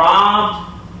had been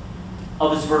robbed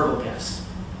of his verbal gifts.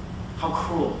 How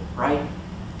cruel, right?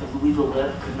 The Louisville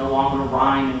Lip could no longer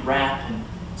rhyme and rap and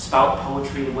spout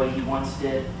poetry the way he once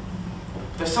did.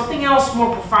 There's something else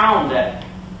more profound that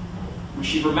we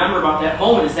should remember about that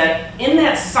moment, is that in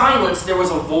that silence there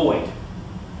was a void.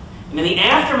 And in the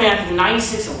aftermath of the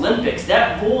 '96 Olympics,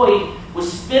 that void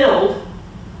was filled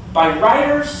by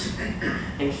writers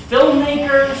and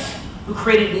filmmakers who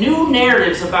created new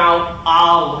narratives about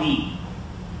Ali,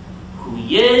 who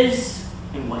he is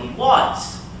and what he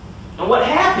was. And what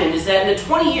happened is that in the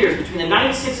 20 years between the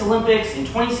 '96 Olympics and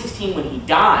 2016 when he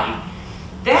died,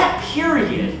 that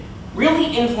period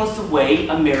really influenced the way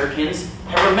Americans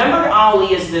have remembered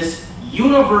Ali as this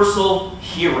universal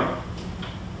hero.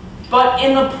 But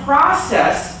in the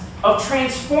process of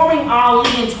transforming Ali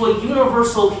into a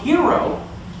universal hero,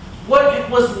 what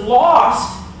was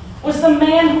lost was the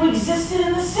man who existed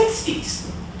in the 60s.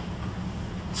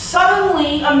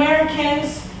 Suddenly,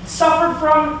 Americans suffered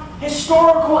from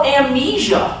historical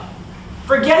amnesia,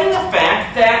 forgetting the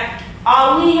fact that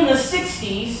Ali in the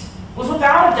 60s was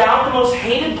without a doubt the most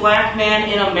hated black man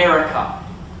in America.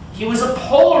 He was a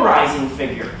polarizing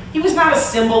figure. He was not a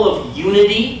symbol of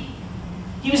unity.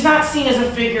 He was not seen as a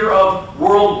figure of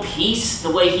world peace the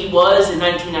way he was in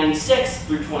 1996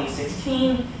 through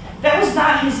 2016. That was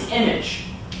not his image.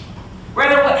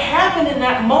 Rather, what happened in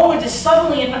that moment is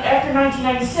suddenly, after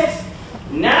 1996,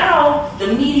 now the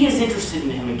media is interested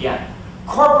in him again.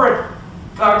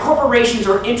 Corporations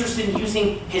are interested in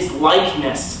using his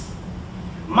likeness.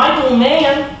 Michael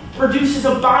Mann produces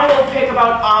a biopic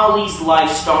about Ali's life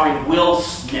starring Will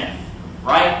Smith,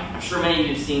 right? I'm sure many of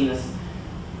you have seen this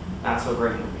not so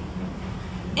great movie.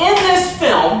 In this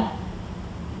film,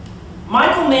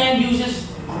 Michael Mann uses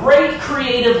great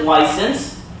creative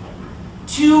license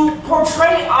to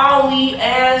portray Ali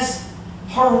as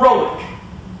heroic.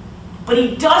 But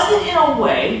he does it in a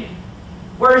way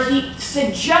where he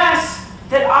suggests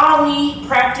that Ali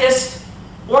practiced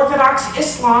Orthodox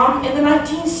Islam in the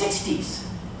 1960s,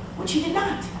 which he did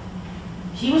not.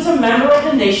 He was a member of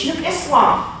the Nation of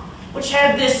Islam, which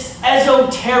had this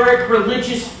esoteric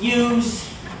religious views.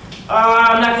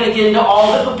 I'm not going to get into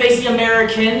all of it, but basically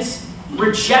Americans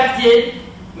rejected,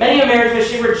 many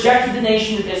Americans rejected the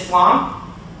Nation of Islam.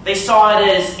 They saw it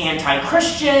as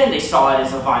anti-Christian, they saw it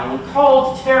as a violent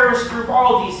cult, a terrorist group,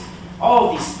 all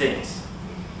of these things.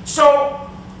 So,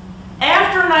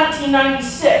 after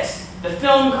 1996, the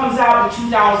film comes out in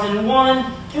 2001,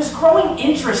 there's growing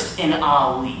interest in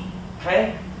Ali,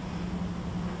 okay?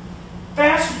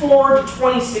 Fast forward to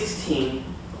 2016,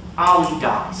 Ali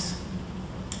dies.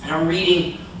 And I'm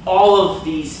reading all of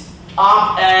these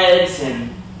op-eds and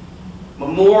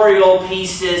memorial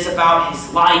pieces about his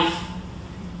life.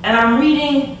 And I'm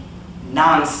reading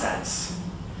nonsense.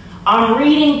 I'm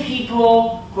reading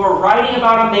people who are writing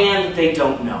about a man that they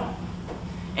don't know.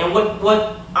 And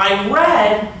what I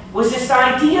read was this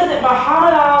idea that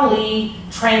Muhammad Ali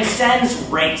transcends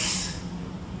race.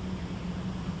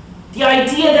 The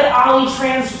idea that Ali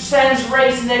transcends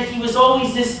race and that he was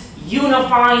always this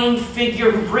unifying figure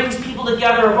who brings people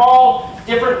together of all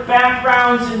different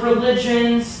backgrounds and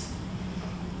religions.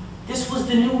 This was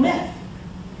the new myth.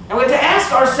 And we have to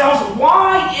ask ourselves,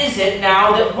 why is it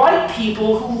now that white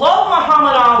people who love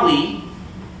Muhammad Ali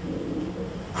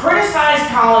criticize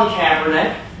Colin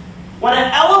Kaepernick, want to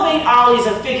elevate Ali as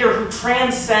a figure who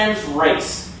transcends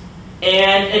race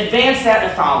and advance that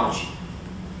mythology?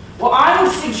 Well, I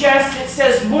would suggest it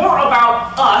says more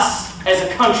about us as a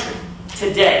country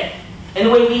today and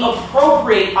the way we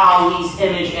appropriate Ali's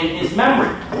image and his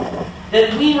memory.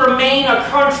 That we remain a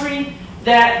country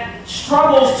that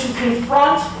struggles to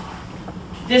confront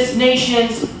this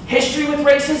nation's history with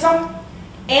racism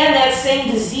and that same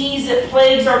disease that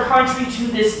plagues our country to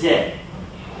this day.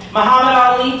 Muhammad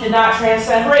Ali did not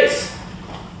transcend race.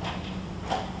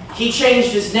 He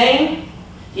changed his name.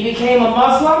 He became a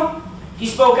Muslim. He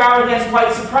spoke out against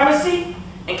white supremacy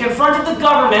and confronted the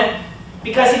government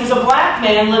because he was a black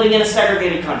man living in a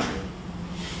segregated country.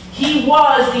 He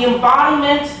was the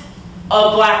embodiment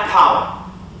of black power.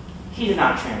 He did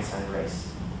not transcend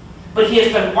race. But he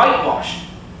has been whitewashed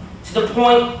to the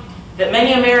point that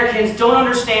many Americans don't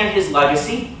understand his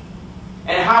legacy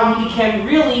and how he became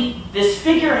really this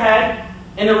figurehead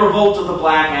in the revolt of the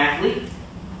black athlete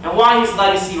and why his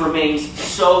legacy remains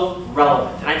so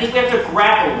relevant. And I think we have to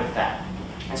grapple with that.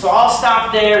 And so I'll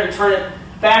stop there and turn it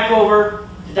back over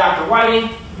to Dr. Whiting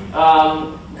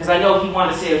because I know he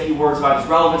wanted to say a few words about his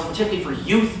relevance, particularly for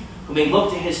youth who may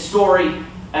look to his story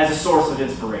as a source of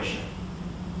inspiration.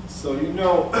 So you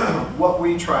know, what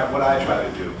I try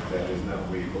to do, that is not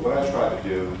we, but what I try to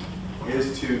do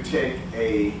is to take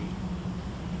a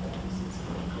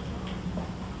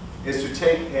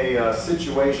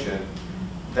situation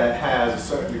that has a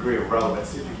certain degree of relevance.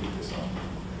 See if you keep this on.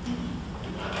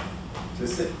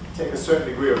 take a certain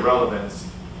degree of relevance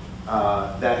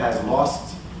that has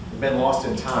been lost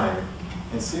in time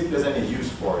and see if there's any use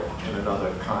for it in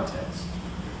another context.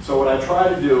 So what I try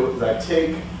to do is I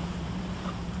take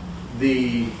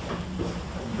the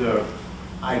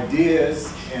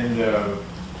ideas and the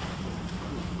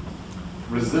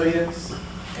resilience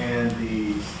and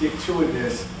the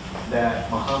stick-to-itness that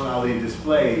Muhammad Ali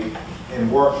displayed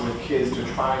and work with kids to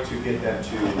try to get them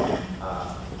to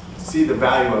see the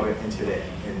value of it in today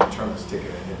in terms of sticking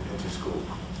it into school.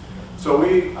 So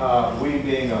we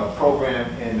being a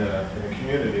program in the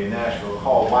community in Nashville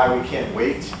called Why We Can't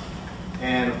Wait,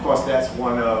 and of course that's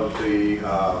one of the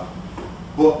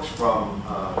books from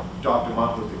Dr.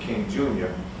 Martin Luther King Jr.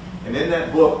 And in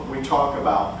that book we talk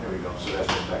about, there we go, so that's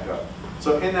just back up.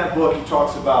 So in that book he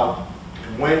talks about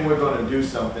when we're going to do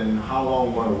something, how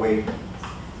long we're going to wait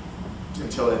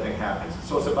until that thing happens.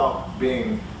 So it's about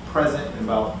being present and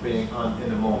about being in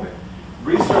the moment.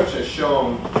 Research has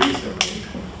shown recently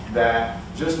that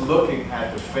just looking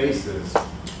at the faces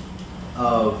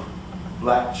of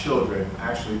black children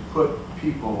actually put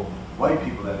people, white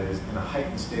people that is, in a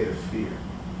heightened state of fear.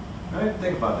 I didn't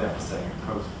think about that for a second,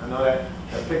 because I know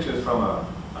that picture is from a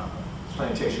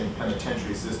plantation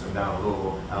penitentiary system down in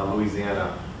Louisville,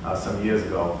 Louisiana, some years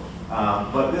ago.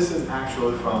 But this is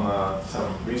actually from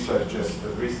some research just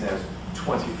as recent as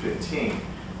 2015.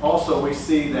 Also, we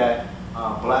see that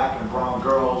black and brown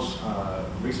girls,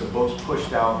 recent books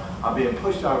pushed out, are being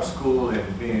pushed out of school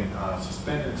and being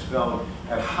suspended, expelled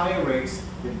at higher rates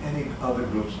than any other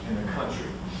groups in the country.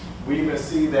 We even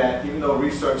see that even though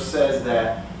research says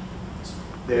that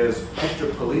there's extra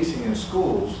policing in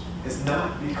schools, it's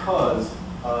not because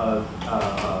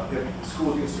if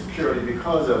schools get security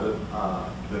because of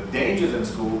the dangers in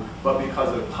school, but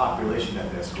because of the population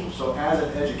at their school. So as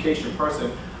an education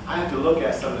person, I have to look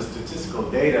at some of the statistical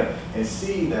data and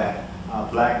see that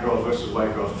black girls versus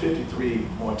white girls 53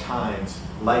 more times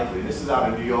likely. This is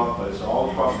out of New York, but it's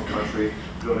all across the country.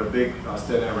 We're doing a big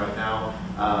study right now.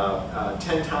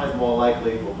 10 times more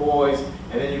likely for boys,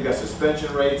 and then you've got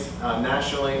suspension rates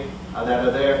nationally that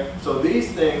are there. So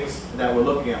these things that we're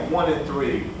looking at, 1 in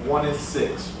 3, 1 in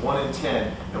 6, 1 in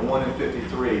 10, and 1 in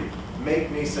 53,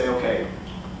 make me say, okay,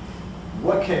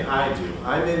 what can I do?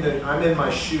 I'm in my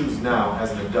shoes now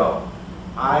as an adult.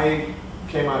 I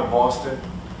came out of Boston,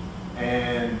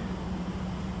 and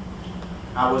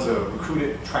I was a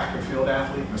recruited track and field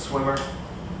athlete and a swimmer,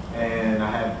 and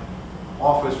I had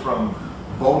offers from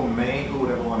Bowdoin, Maine, who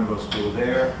would ever want to go to school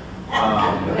there,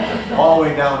 all the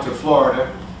way down to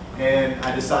Florida, and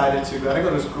I decided to go. I go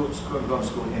to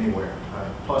school anywhere,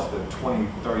 plus the 20,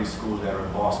 30 schools that are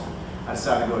in Boston. I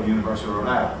decided to go to the University of Rhode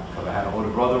Island because I had an older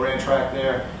brother ran track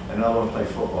there, and another one played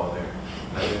football there.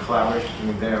 I did a collaboration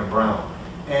between there and Brown.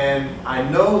 And I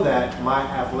know that my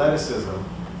athleticism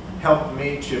helped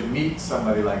me to meet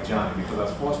somebody like Johnny, because I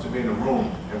was forced to be in a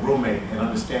room and roommate and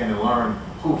understand and learn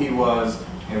who he was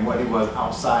and what he was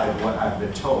outside of what I've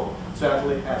been told. So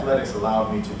athletics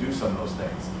allowed me to do some of those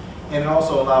things. And it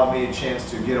also allowed me a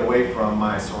chance to get away from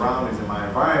my surroundings and my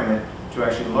environment to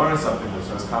actually learn something new.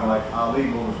 So it's kind of like Ali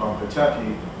moving from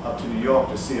Kentucky up to New York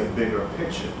to see a bigger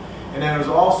picture. And then it was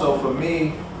also for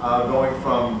me going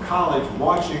from college,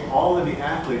 watching all of the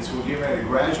athletes who were getting ready to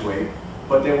graduate,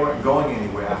 but they weren't going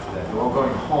anywhere after that. They weren't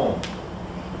going home.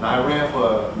 And I ran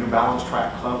for New Balance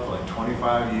Track Club for like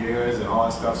 25 years and all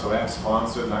that stuff, so I had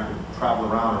sponsors and I could travel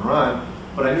around and run,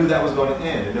 but I knew that was going to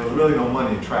end. And there was really no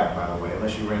money in track, by the way,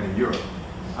 unless you ran in Europe.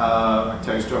 I can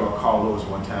tell you a story about Carl Lewis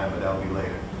one time, but that'll be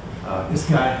later. This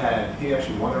guy he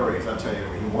actually won a race, I'll tell you,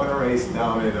 he won a race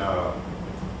down at,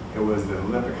 it was the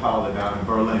Olympic holiday down in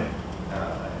Berlin.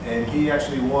 And he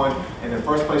actually won, and the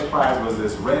first place prize was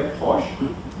this red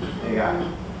Porsche he got.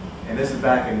 And this is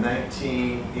back in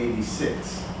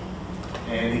 1986.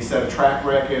 And he set a track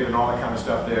record and all that kind of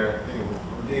stuff there. He was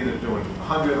either doing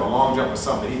 100 or long jump or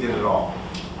something, he did it all.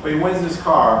 But he wins this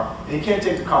car, and he can't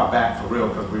take the car back for real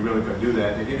because we really couldn't do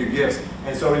that. They give you gifts.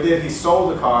 And so he did, he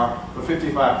sold the car for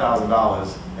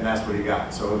 $55,000, and that's what he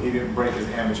got. So he didn't break his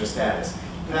amateur status.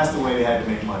 And that's the way they had to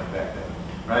make money back then,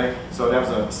 right? So that was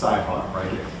a sidebar right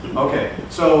there. Okay,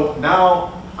 so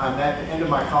now I'm at the end of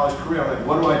my college career. I'm like,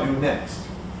 what do I do next?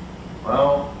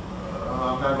 Well,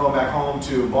 I'm not going back home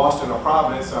to Boston or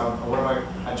Providence.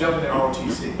 I jump in the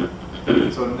ROTC.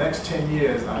 So the next 10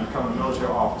 years, I become a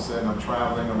military officer, and I'm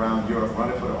traveling around Europe,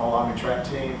 running for the All-Army track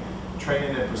team,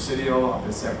 training at Presidio up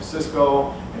in San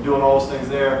Francisco, and doing all those things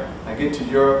there. I get to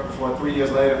Europe, before 3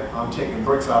 years later, I'm taking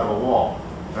bricks out of a wall,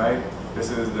 right?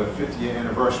 This is the 50th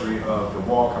anniversary of the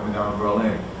wall coming down in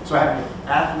Berlin. So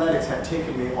athletics had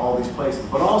taken me all these places,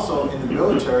 but also in the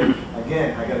military,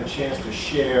 again, I got a chance to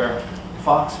share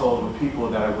foxholes with people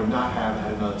that I would not have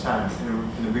at another time.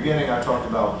 In the beginning, I talked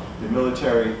about the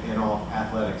military and all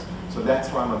athletics. So that's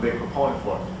why I'm a big proponent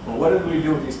for it. But what do we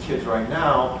do with these kids right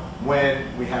now when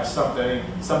we have somebody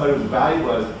who's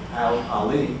valuable as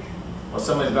Ali, or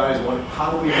somebody's valuable as one?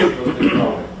 How do we make those things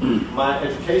relevant? My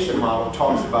education model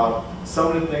talks about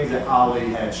some of the things that Ali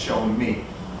had shown me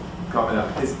coming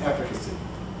up, his efficacy.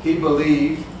 He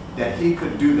believed that he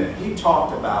could do that. He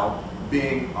talked about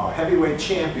being a heavyweight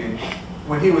champion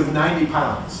when he was 90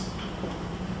 pounds.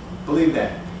 Believe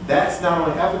that. That's not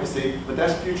only efficacy, but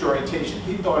that's future orientation.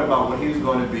 He thought about what he was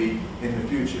going to be in the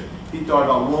future. He thought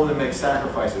about willing to make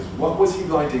sacrifices. What was he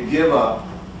going to give up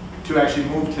to actually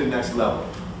move to the next level?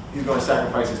 He's going to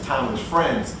sacrifice his time with his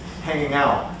friends, hanging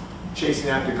out, chasing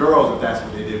after girls if that's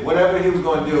what they did. Whatever he was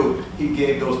going to do, he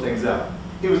gave those things up.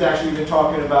 He was actually even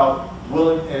talking about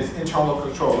willing his internal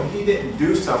control. When he didn't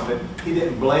do something, he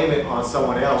didn't blame it on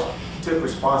someone else. He took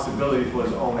responsibility for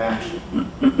his own action.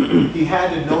 He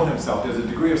had to know himself. There's a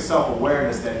degree of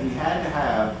self-awareness that he had to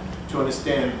have to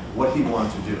understand what he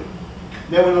wanted to do.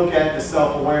 Then we look at the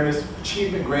self-awareness,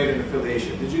 achievement grade and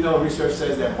affiliation. Did you know research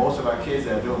says that most of our kids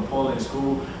that are doing poorly in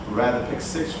school would rather pick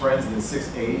 6 friends than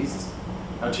 6 A's?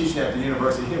 I'm teaching at the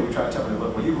university here, we try to tell them,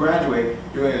 look, when you graduate,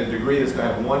 you're going to get a degree that's going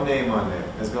to have one name on there.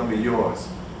 That's going to be yours.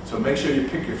 So make sure you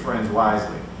pick your friends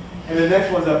wisely. And the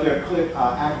next one's up there,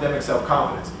 academic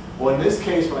self-confidence. Well, in this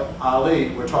case with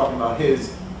Ali, we're talking about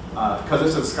his, because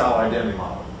this is a scholar identity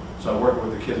model. So I work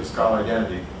with the kids with scholar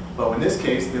identity. But in this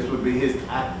case, this would be his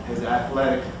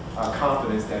athletic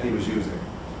confidence that he was using.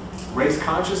 Race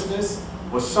consciousness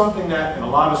was something that in a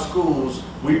lot of schools,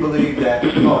 we believe that,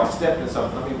 oh, I stepped in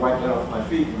something, let me wipe that off my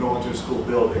feet and go into a school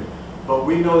building. But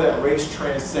we know that race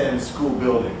transcends school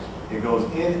buildings. It goes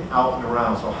in, out, and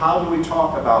around. So how do we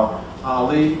talk about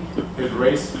Ali, his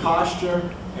race posture,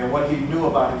 and what he knew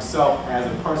about himself as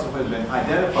a person who has been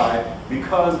identified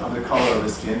because of the color of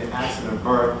his skin, the accident of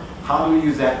birth? How do we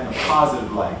use that in a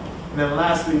positive light? And then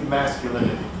lastly,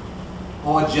 masculinity,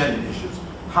 or gender issues.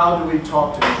 How do we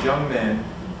talk to these young men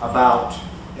about,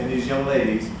 and these young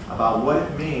ladies, about what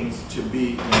it means to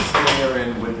be in the skin they're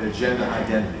in with their gender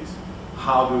identities?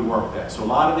 How do we work that? So a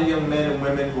lot of the young men and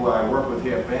women who I work with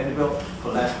here at Vanderbilt for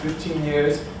the last 15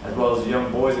 years, as well as the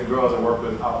young boys and girls I work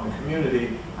with out in the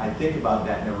community, I think about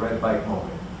that in a red bike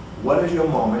moment. What is your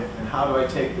moment, and how do I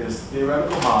take this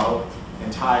theoretical model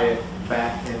and tie it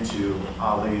back into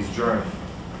Ali's journey?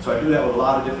 So I do that with a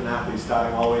lot of different athletes,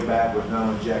 starting all the way back with not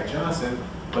only Jack Johnson,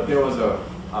 but there was a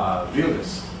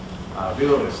violist.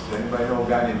 Anybody know a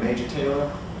guy named Major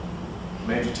Taylor?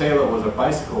 Major Taylor was a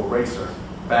bicycle racer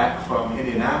back from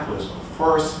Indianapolis,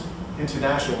 first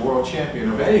international world champion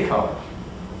of any color.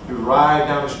 He would ride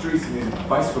down the streets in these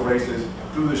bicycle races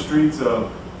through the streets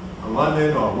of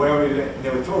London or wherever, and they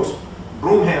would throw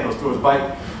broom handles through his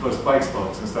bike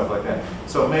spokes and stuff like that.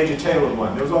 So Major Taylor was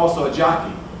one. There was also a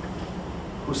jockey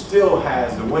who still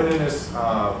has the winningest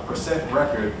percent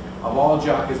record of all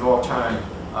jockeys of all time.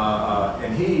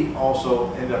 And he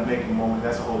also ended up making a moment.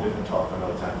 That's a whole different talk for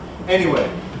another time. Anyway,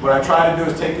 what I try to do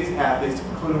is take these athletes,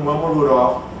 including Wilma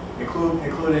Rudolph,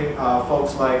 including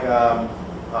folks like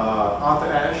Arthur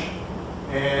Ashe,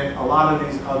 and a lot of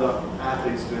these other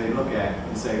athletes that they look at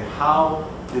and say, how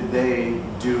did they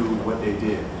do what they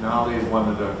did? And Ali is one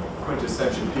of the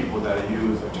quintessential people that are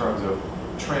used in terms of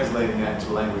translating that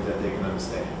into language that they can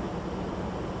understand.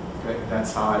 Okay?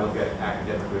 That's how I look at it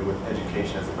academically with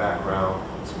education as a background,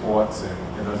 sports,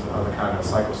 and those other kind of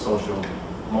psychosocial,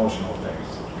 emotional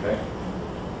things. Okay?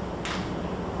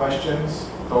 Questions?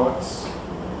 Thoughts?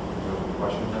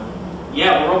 Questions now?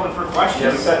 Yeah, we're open for questions.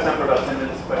 Yeah, we've got time for about 10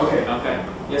 minutes. Okay. Okay.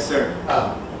 Yes, sir.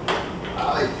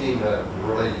 I seem to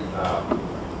really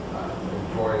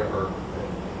enjoy her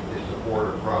his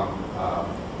support from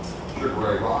Sugar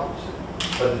Ray Robinson.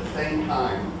 But at the same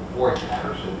time, Floyd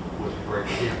Patterson was a great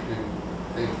champion,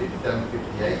 I think 57,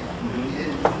 58. He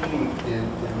didn't seem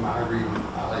in my reading,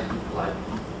 I like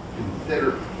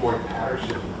consider Floyd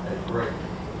Patterson a great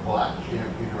black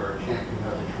champion or a champion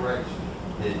of his race.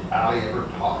 Did Ali ever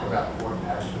talk about Floyd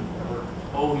Patterson ever?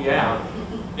 Oh yeah,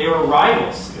 they were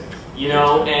rivals, you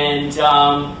know, and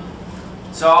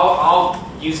so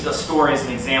I'll use the story as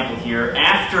an example here.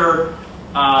 After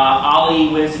Ali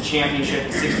wins the championship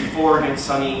in '64 against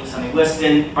Sonny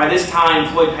Liston, by this time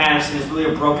Floyd Patterson is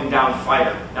really a broken down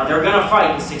fighter. Now they're going to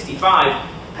fight in '65,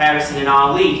 Patterson and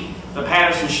Ali, but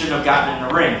Patterson shouldn't have gotten in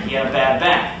the ring. He had a bad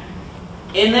back.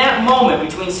 In that moment,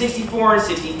 between '64 and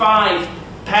 '65,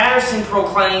 Patterson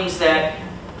proclaims that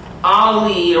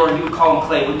Ali, or he would call him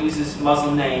Clay, would use his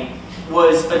Muslim name,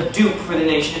 was a dupe for the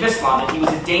Nation of Islam, that he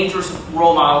was a dangerous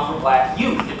role model for black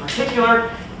youth. In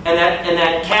particular, and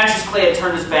that Cassius Clay had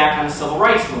turned his back on the civil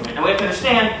rights movement. And we have to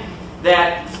understand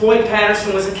that Floyd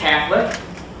Patterson was a Catholic.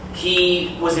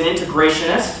 He was an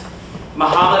integrationist.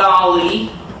 Muhammad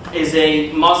Ali is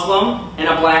a Muslim and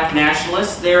a black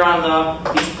nationalist. They're on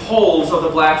these poles of the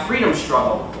black freedom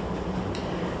struggle.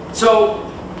 So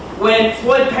when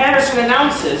Floyd Patterson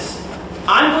announces,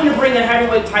 I'm going to bring the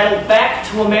heavyweight title back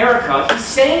to America, he's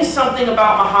saying something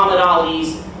about Muhammad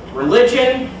Ali's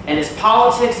religion and his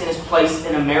politics and his place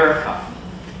in America.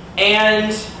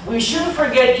 And we shouldn't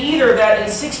forget either that in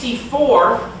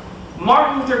 '64,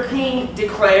 Martin Luther King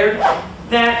declared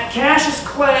that Cassius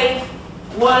Clay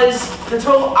was the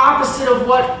total opposite of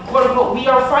what, quote unquote, we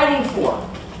are fighting for.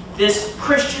 This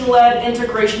Christian-led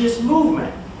integrationist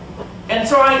movement. And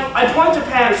so I point to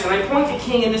Patterson, I point to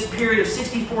King in this period of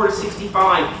 '64 to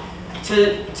 '65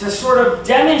 to sort of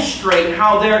demonstrate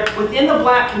how there, within the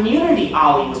black community,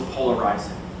 Ali was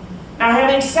polarizing. Now,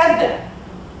 having said that,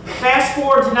 fast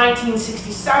forward to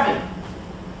 1967,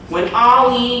 when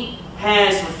Ali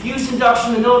has refused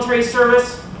induction in the military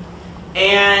service,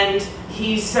 and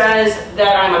he says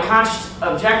that I'm a conscious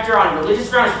objector on religious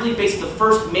grounds. It's really basically the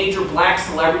first major black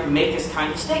celebrity to make this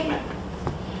kind of statement.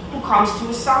 Who comes to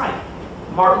his side?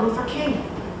 Martin Luther King.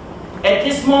 At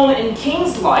this moment in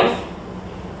King's life,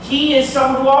 he is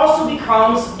someone who also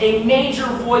becomes a major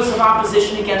voice of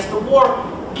opposition against the war,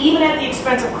 even at the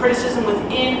expense of criticism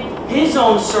within his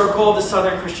own circle of the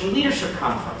Southern Christian Leadership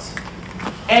Conference.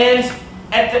 And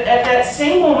at that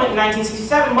same moment in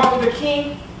 1967, Martin Luther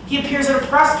King, he appears at a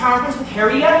press conference with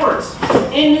Harry Edwards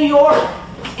in New York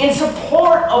in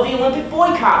support of the Olympic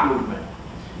boycott movement.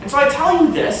 And so I tell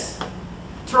you this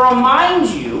to remind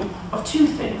you of two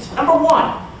things. Number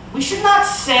one, we should not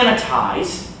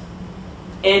sanitize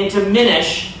and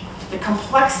diminish the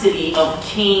complexity of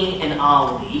King and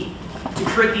Ali to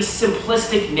create these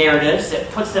simplistic narratives that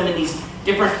puts them in these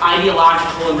different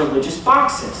ideological and religious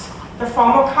boxes. They're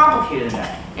far more complicated than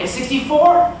that. In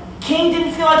 '64, King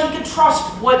didn't feel like he could trust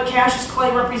what Cassius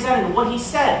Clay represented and what he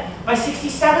said. By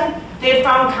 '67, they had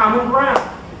found common ground,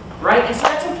 right? And so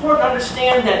that's important to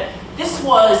understand that this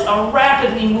was a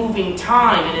rapidly moving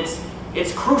time, and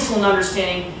it's crucial in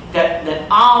understanding that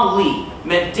Ali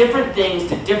meant different things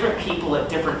to different people at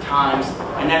different times,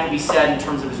 and that can be said in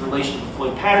terms of his relation to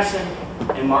Floyd Patterson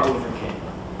and Martin Luther King.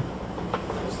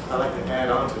 I'd like to add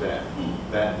on to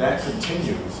that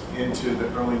continues into the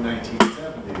early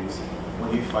 1970s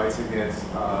when he fights against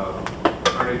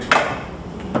Ernie Terrell.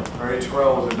 Ernie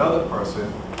Terrell was another person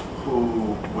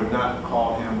who would not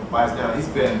call him by his name. He's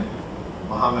been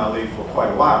Muhammad Ali for quite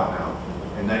a while now.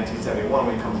 In 1971,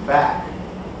 when he comes back,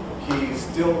 he's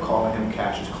still calling him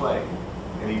Cassius Clay.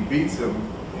 And he beats him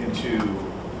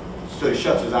so he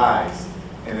shuts his eyes.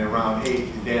 And then around 8,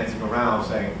 he's dancing around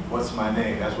saying, "What's my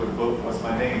name?" That's where the book, "What's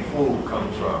my name?" fool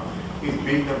comes from. He's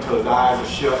beating him till his eyes are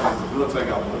shut. It looks like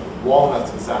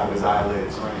walnuts inside of his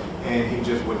eyelids. And he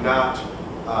just would not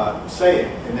say it.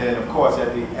 And then, of course,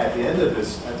 at the end of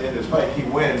this fight, he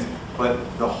wins. But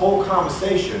the whole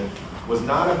conversation was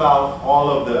not about all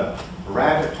of the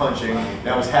rabbit punching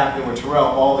that was happening with Terrell,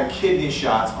 all the kidney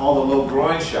shots, all the low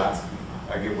groin shots.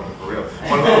 I get one for real.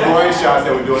 One of the low groin shots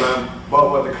that we're doing on. But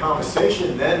what the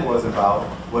conversation then was about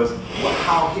was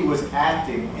how he was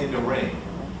acting in the ring.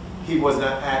 He was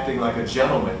not acting like a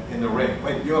gentleman in the ring.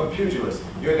 When you're a pugilist,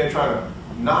 you're in there trying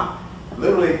to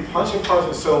literally punch a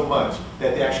person so much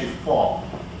that they actually fall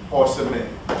or submit.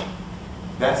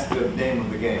 That's the name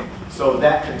of the game. So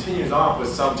that continues on for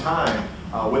some time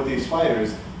with these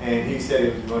fighters. And he said,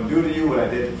 "It was going to do to you what I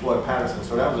did to Floyd Patterson."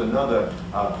 So that was another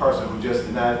person who just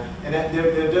denied. And that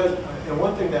there does. And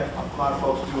one thing that a lot of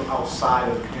folks do outside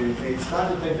of the community, it's not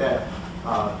to think that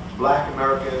Black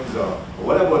Americans or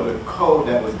whatever the code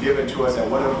that was given to us at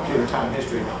whatever period of time in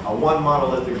history are one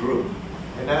monolithic group.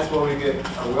 And that's where we get.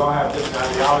 We all have different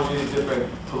ideologies, different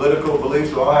political beliefs.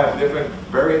 We all have different,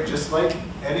 just like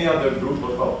any other group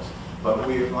of folks. But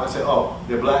when I say, "Oh,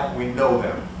 they're Black," we know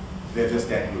them. They're just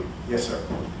that group. Yes, sir.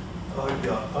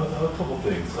 Yeah, a couple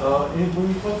things. When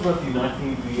we talked about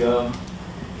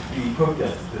the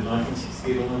protest, the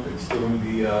 1968 Olympics during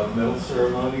the medal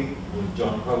ceremony, when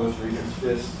John Carlos raised his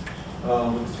fist,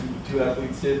 what the two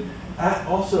athletes did.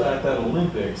 Also at that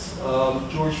Olympics,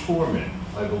 George Foreman,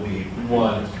 I believe,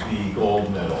 won the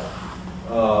gold medal,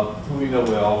 who we know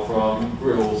well from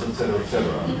grills, et cetera, et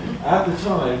cetera. At the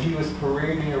time, he was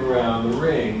parading around the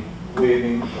ring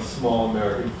waving a small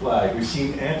American flag, which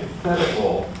seemed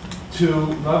antithetical to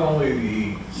not only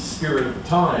the spirit of the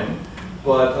time,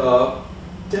 but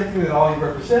definitely all he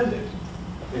represented,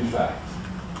 in fact.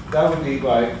 That would be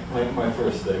my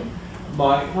first thing.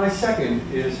 My second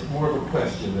is more of a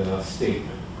question than a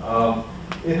statement.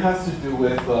 It has to do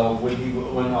with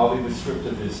when Ali was stripped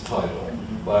of his title,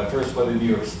 first by the New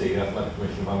York State Athletic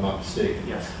Commission, if I'm not mistaken.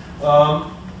 Yes.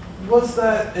 Was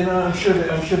that, and I'm sure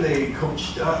they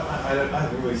coached, I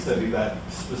haven't really studied that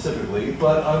specifically,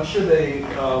 but I'm sure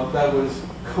that was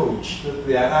coached,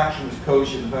 that action was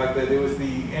coached in the fact that it was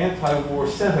the anti-war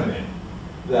sentiment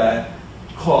that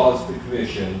caused the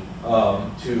commission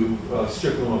to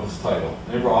strip him of his title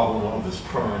and rob him of his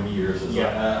prime years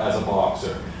as a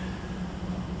boxer.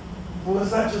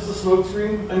 Was that just a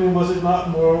smokescreen? I mean, was it not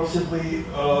more simply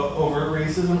overt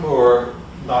racism, or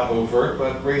not overt,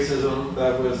 but racism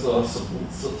that was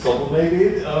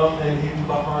sublimated and hidden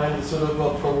behind sort of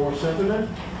a pro-war sentiment?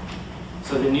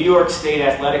 So the New York State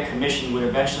Athletic Commission would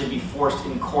eventually be forced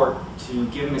in court to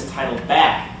give him his title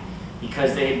back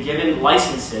because they had given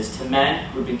licenses to men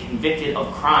who had been convicted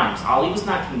of crimes. Ali was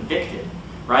not convicted,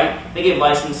 right? They gave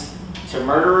license to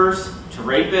murderers, to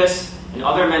rapists, and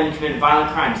other men who committed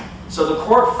violent crimes. So the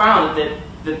court found that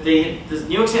the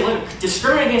New York State Athletic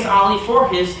discriminated against Ali for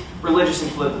his religious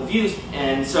and political views,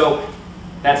 and so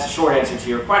that's the short answer to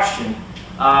your question.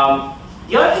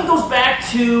 The other thing goes back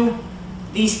to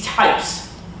these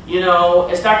types. You know,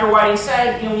 as Dr. Whiting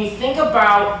said, you know, when you think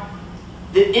about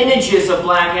the images of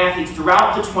black athletes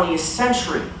throughout the 20th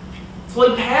century,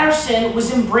 Floyd Patterson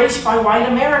was embraced by white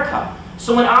America.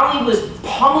 So when Ali was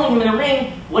pummeling him in the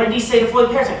ring, what did he say to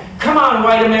Floyd Patterson? Come on,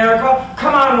 white America,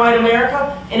 come on, white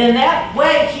America. And in that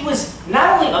way, he was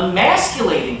not only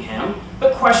emasculating him,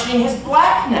 but questioning his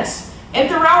blackness. And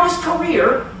throughout his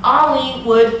career, Ali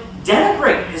would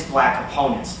denigrate his black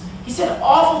opponents. He said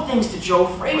awful things to Joe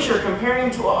Frazier, comparing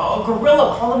him to a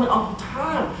gorilla, called him an Uncle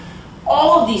Tom.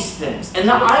 All of these things. And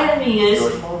the irony is...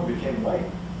 George Foreman became white.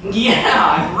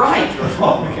 Yeah, right. George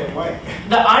Foreman became white.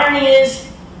 The irony is,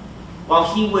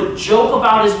 while he would joke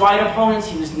about his white opponents,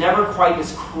 he was never quite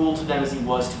as cruel to them as he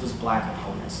was to his black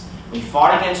opponents. When he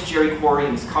fought against Jerry Quarry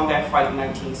in his comeback fight in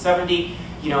 1970,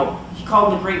 you know, he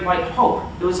called him the Great White Hope.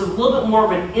 It was a little bit more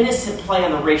of an innocent play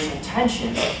on the racial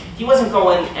tension. He wasn't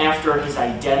going after his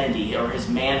identity or his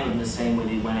manhood in the same way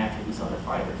that he went after these other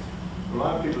fighters. A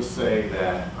lot of people say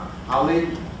that Ali,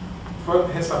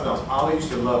 here's something else, Ali used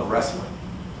to love wrestling.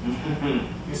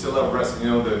 He used to love wrestling, you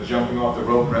know, the jumping off the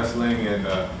rope wrestling and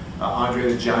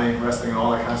Andre the Giant wrestling and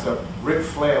all that kind of stuff. Ric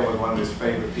Flair was one of his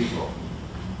favorite people.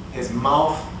 His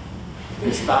mouth,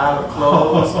 his style of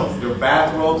clothes, their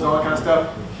bathrobes, all that kind of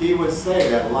stuff. He would say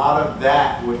that a lot of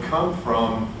that would come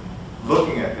from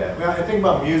looking at that. When I think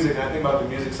about music, and I think about the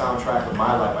music soundtrack of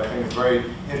my life, I think it's very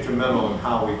instrumental in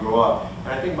how we grow up. And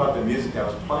I think about the music that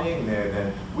was playing there,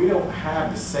 then we don't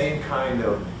have the same kind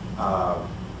of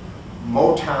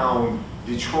Motown,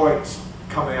 Detroit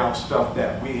coming out stuff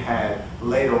that we had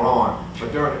later on.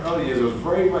 But during the early years, it was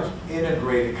very much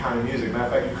integrated kind of music. Matter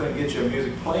of fact, you couldn't get your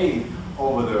music played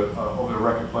over the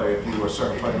record player if you were a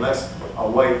certain player, unless a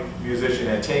white musician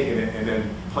had taken it and then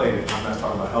played it. I'm not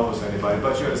talking about Elvis or anybody,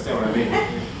 but you understand what I mean.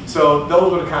 So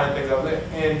those were the kind of things that was there.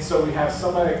 And so we have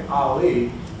somebody like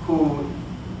Ali who,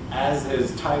 as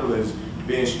his title is,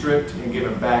 being stripped and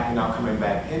given back and now coming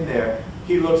back in there,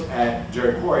 he looks at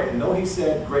Jerry Quarry, and though he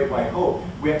said Great White Hope,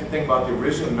 we have to think about the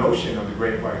original notion of the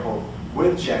Great White Hope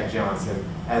with Jack Johnson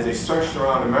as they searched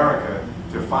around America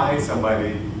to find somebody,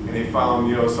 and they found,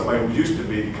 you know, somebody who used to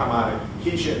be come out of,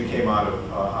 he shouldn't have came out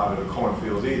of the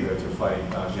cornfields either to fight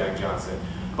Jack Johnson.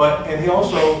 But, and he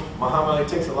also, Muhammad Ali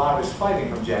takes a lot of his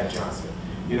fighting from Jack Johnson.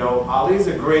 You know, Ali's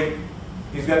a great,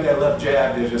 he's got that left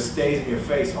jab that just stays in your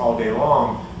face all day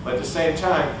long, but at the same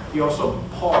time, he also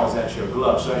paws at your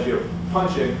glove. So as you're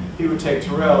punching, he would take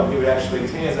Terrell, and he would actually,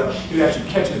 his hands up, he would actually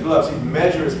catch his gloves, he'd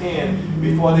measure his hand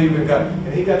before they even got,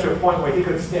 and he got to a point where he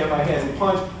couldn't stand by hands. He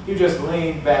punched, he just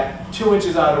leaned back 2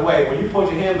 inches out of the way. When you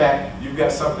put your hand back, you've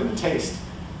got something to taste.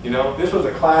 You know, this was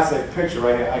a classic picture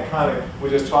right here, iconic. We're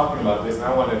just talking about this, and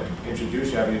I want to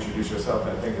introduce you, have you introduce yourself,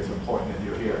 I think it's important that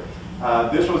you're here.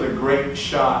 This was a great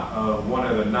shot of one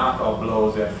of the knockout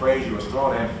blows that Frazier was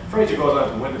throwing at him. Frazier goes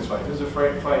on to win this fight. This is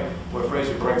a fight where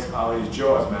Frazier breaks Ali's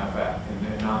jaw, as a matter of fact,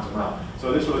 and knocks him out.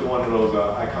 So this was one of those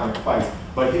iconic fights.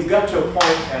 But he's got to a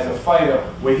point as a fighter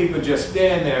where he could just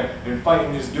stand there and fight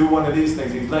and just do one of these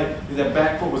things. That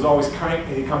back foot was always cranked,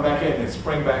 and he'd come back in and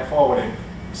spring back forward and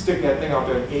stick that thing out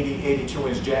there,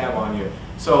 82-inch jab on you.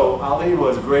 So Ali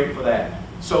was great for that.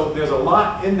 So there's a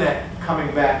lot in that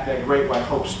coming back, that Great White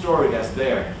Hope story that's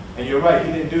there. And you're right,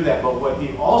 he didn't do that, but what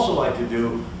he also liked to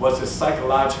do was to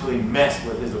psychologically mess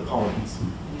with his opponents.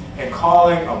 And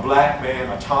calling a black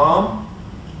man a Tom,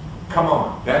 come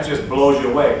on, that just blows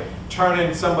you away.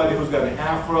 Turning somebody who's got an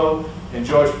afro and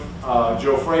George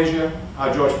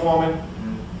Foreman,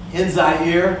 in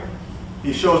Zaire,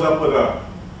 he shows up with a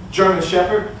German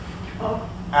Shepherd.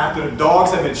 After the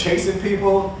dogs had been chasing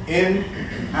people in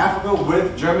Africa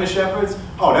with German Shepherds,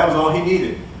 oh, that was all he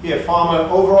needed. He had farmer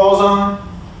overalls on.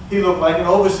 He looked like an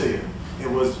overseer. It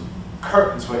was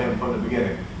curtains for him from the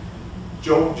beginning.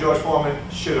 George Foreman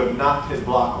should have knocked his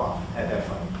block off at that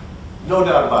fight. No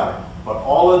doubt about it. But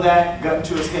all of that got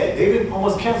into his head. They didn't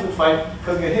almost cancel the fight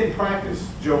because they got hit in practice.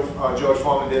 George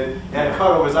Foreman did. They had a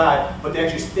cut over his eye, but they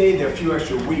actually stayed there a few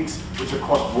extra weeks, which of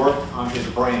course worked on his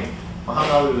brain.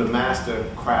 Muhammad Ali was a master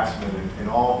craftsman in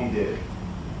all he did.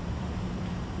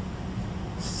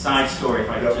 Side story, if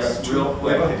I could just real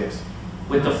quick. Go ahead, yes.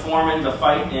 With the Foreman, the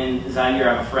fight in Zaire,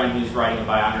 I have a friend who's writing a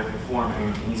biography of Foreman,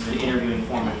 and he's been interviewing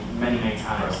Foreman many, many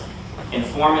times. And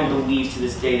Foreman believes to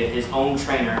this day that his own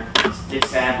trainer, Dick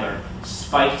Sadler,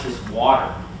 spiked his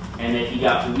water, and that he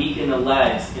got weak in the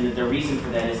legs, and that the reason for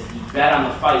that is he bet on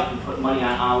the fight and put money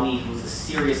on Ali, who was a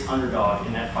serious underdog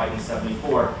in that fight in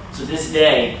 '74. So this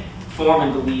day,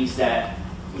 Foreman believes that,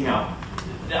 you know,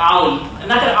 that Ali,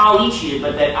 not that Ali cheated,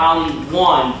 but that Ali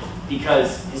won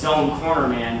because his own corner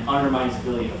man undermined his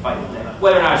ability to fight with that.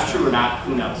 Whether or not it's true or not,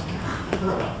 who knows?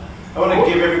 I want to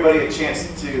give everybody a chance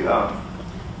to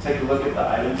take a look at the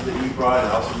items that you brought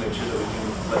and also make sure that we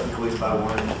can let the police by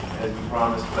one as we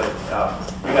promised. But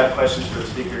if you have questions for the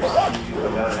speakers, you can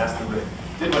come down and ask them. But I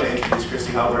did want to introduce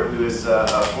Christy Halbert, who is a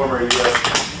former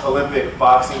U.S. Olympic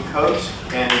boxing coach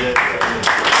and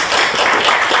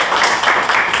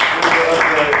of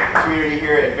the community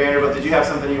here at Vanderbilt. Did you have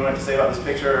something you wanted to say about this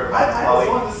picture? I just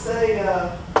wanted to say,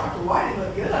 Dr. Whiting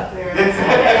looked good up there. I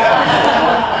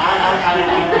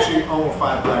didn't actually own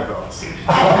 5 black belts.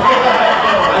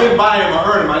 I didn't buy them or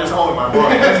earn them, I just owned my boy.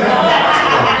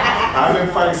 I've been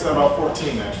fighting since about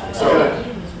 14 actually. So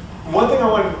one thing I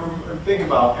wanted to think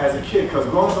about as a kid, because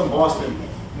growing up in Boston,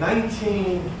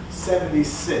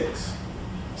 1976,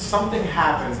 something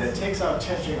happens that takes our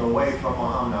attention away from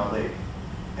Muhammad Ali.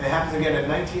 And it happens again in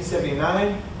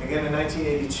 1979, again in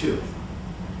 1982.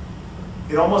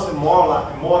 It almost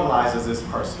immortalizes this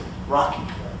person, Rocky.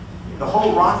 The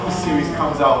whole Rocky series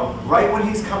comes out right when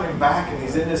he's coming back and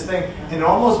he's in this thing, and it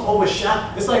almost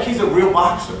overshadowed. It's like he's a real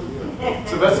boxer.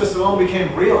 Sylvester Stallone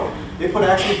became real. They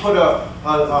actually put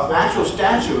an actual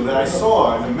statue that I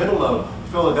saw in the middle of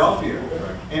Philadelphia.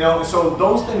 You know, so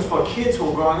those things for kids who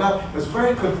are growing up, it's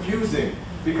very confusing.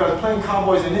 Because playing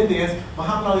cowboys and Indians,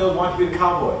 Muhammad Ali always wanted to be the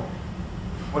cowboy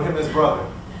with him and his brother.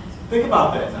 Think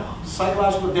about that now.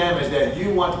 Psychological damage that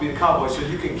you want to be the cowboy so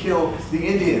you can kill the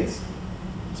Indians.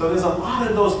 So there's a lot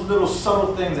of those little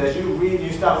subtle things as you read and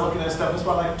you start looking at stuff. That's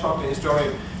why I like to talk to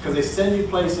historians, because they send you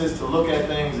places to look at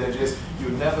things that just you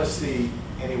never see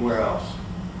anywhere else.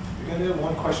 You're going to have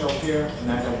one question over here,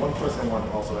 and I have one person I want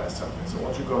to also ask something. So why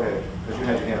don't you go ahead, because you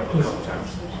had your hand up a couple times.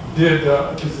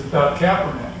 This is about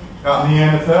Kaepernick. In the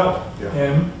NFL,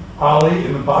 and Ali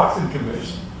in the boxing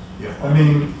commission. I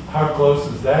mean, how close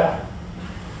is that?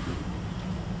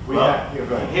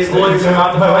 His lawyers are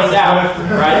about to find out,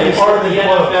 right? They're part of the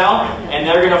NFL, and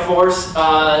they're going to force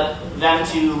them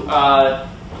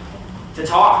to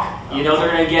talk. You know,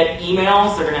 they're going to get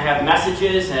emails, they're going to have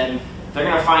messages, and they're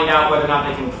going to find out whether or not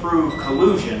they can prove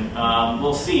collusion.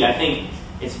 We'll see. I think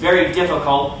it's very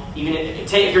difficult, even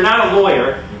if you're not a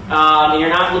lawyer, and you're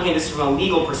not looking at this from a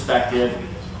legal perspective.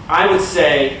 I would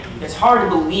say it's hard to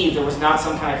believe there was not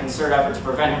some kind of concerted effort to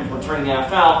prevent him from returning to the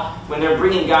NFL when they're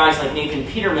bringing guys like Nathan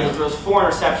Peterman who throws 4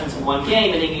 interceptions in one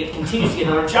game and then continues to get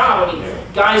another job. I mean,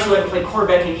 guys who haven't played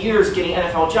quarterback in years getting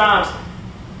NFL jobs.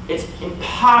 It's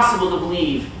impossible to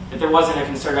believe that there wasn't a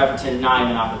concerted effort to deny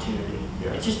him an opportunity.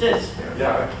 It just is.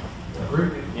 Yeah, I agree.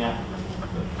 Yeah.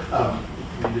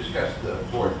 We discussed the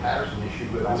Floyd Patterson issue,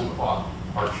 but I thought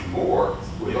Archie Moore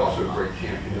was also a great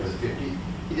champion in the 50s.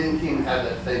 He didn't even have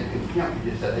that same contempt. He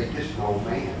just said, hey, just an old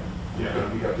man. He's going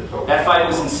to beat up this old man. That fight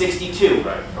was in '62.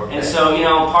 Right. Okay. And so, you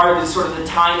know, part of it is sort of the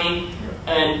timing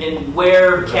and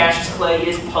where Cassius Clay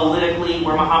is politically,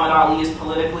 where Muhammad Ali is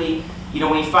politically. You know,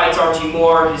 when he fights Archie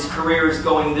Moore, his career is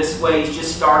going this way. He's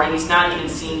just starting. He's not even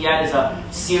seen yet as a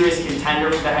serious contender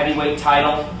for the heavyweight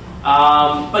title.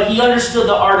 But he understood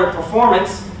the art of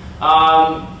performance.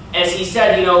 As he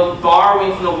said, you know,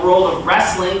 borrowing from the world of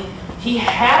wrestling, he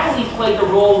happily played the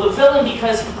role of the villain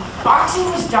because boxing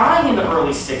was dying in the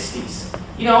early 60s.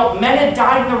 You know, men had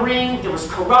died in the ring, there was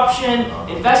corruption,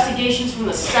 investigations from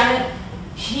the Senate.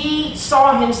 He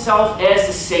saw himself as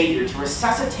the savior to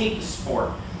resuscitate the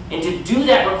sport. And to do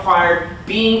that required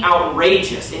being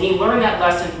outrageous. And he learned that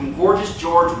lesson from gorgeous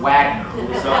George Wagner. Who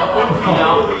was, you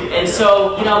know, and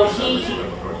so, you know,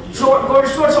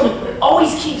 gorgeous George told me,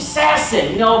 always keep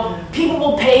sassing. You know, People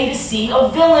will pay to see a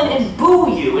villain and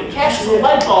boo you. It catches a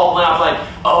light bulb when I was like,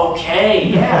 okay,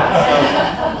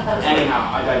 yeah. So, anyhow,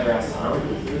 I digress.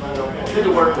 Good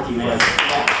to work with you, man.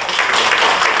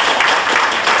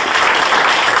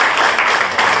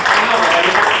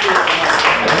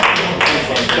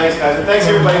 Thanks, guys, and thanks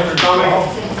everybody for coming.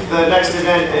 The next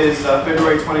event is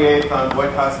February 28th on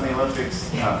boycotts in the Olympics.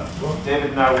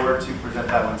 David and I will work to present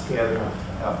that one together.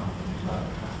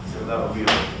 So that will be a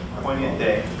poignant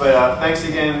day. But thanks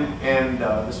again, and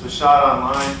this was shot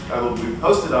online, will be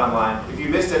posted online. If you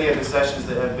missed any of the sessions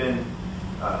that have been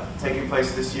taking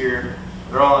place this year,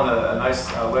 they're all on a nice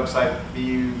website,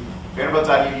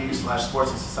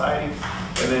 Vanderbilt.edu/sports and society.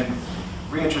 And then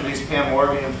reintroduce Pam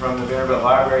Morgan from the Vanderbilt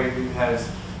Library, who has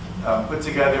put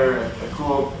together a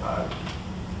cool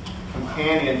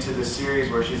companion to the series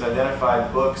where she's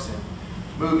identified books and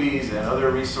movies and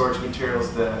other resource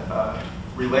materials that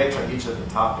relate to each of the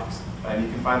topics. And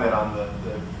you can find that on the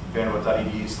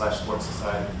Vanderbilt.edu/sports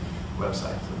society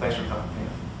website. So thanks for coming.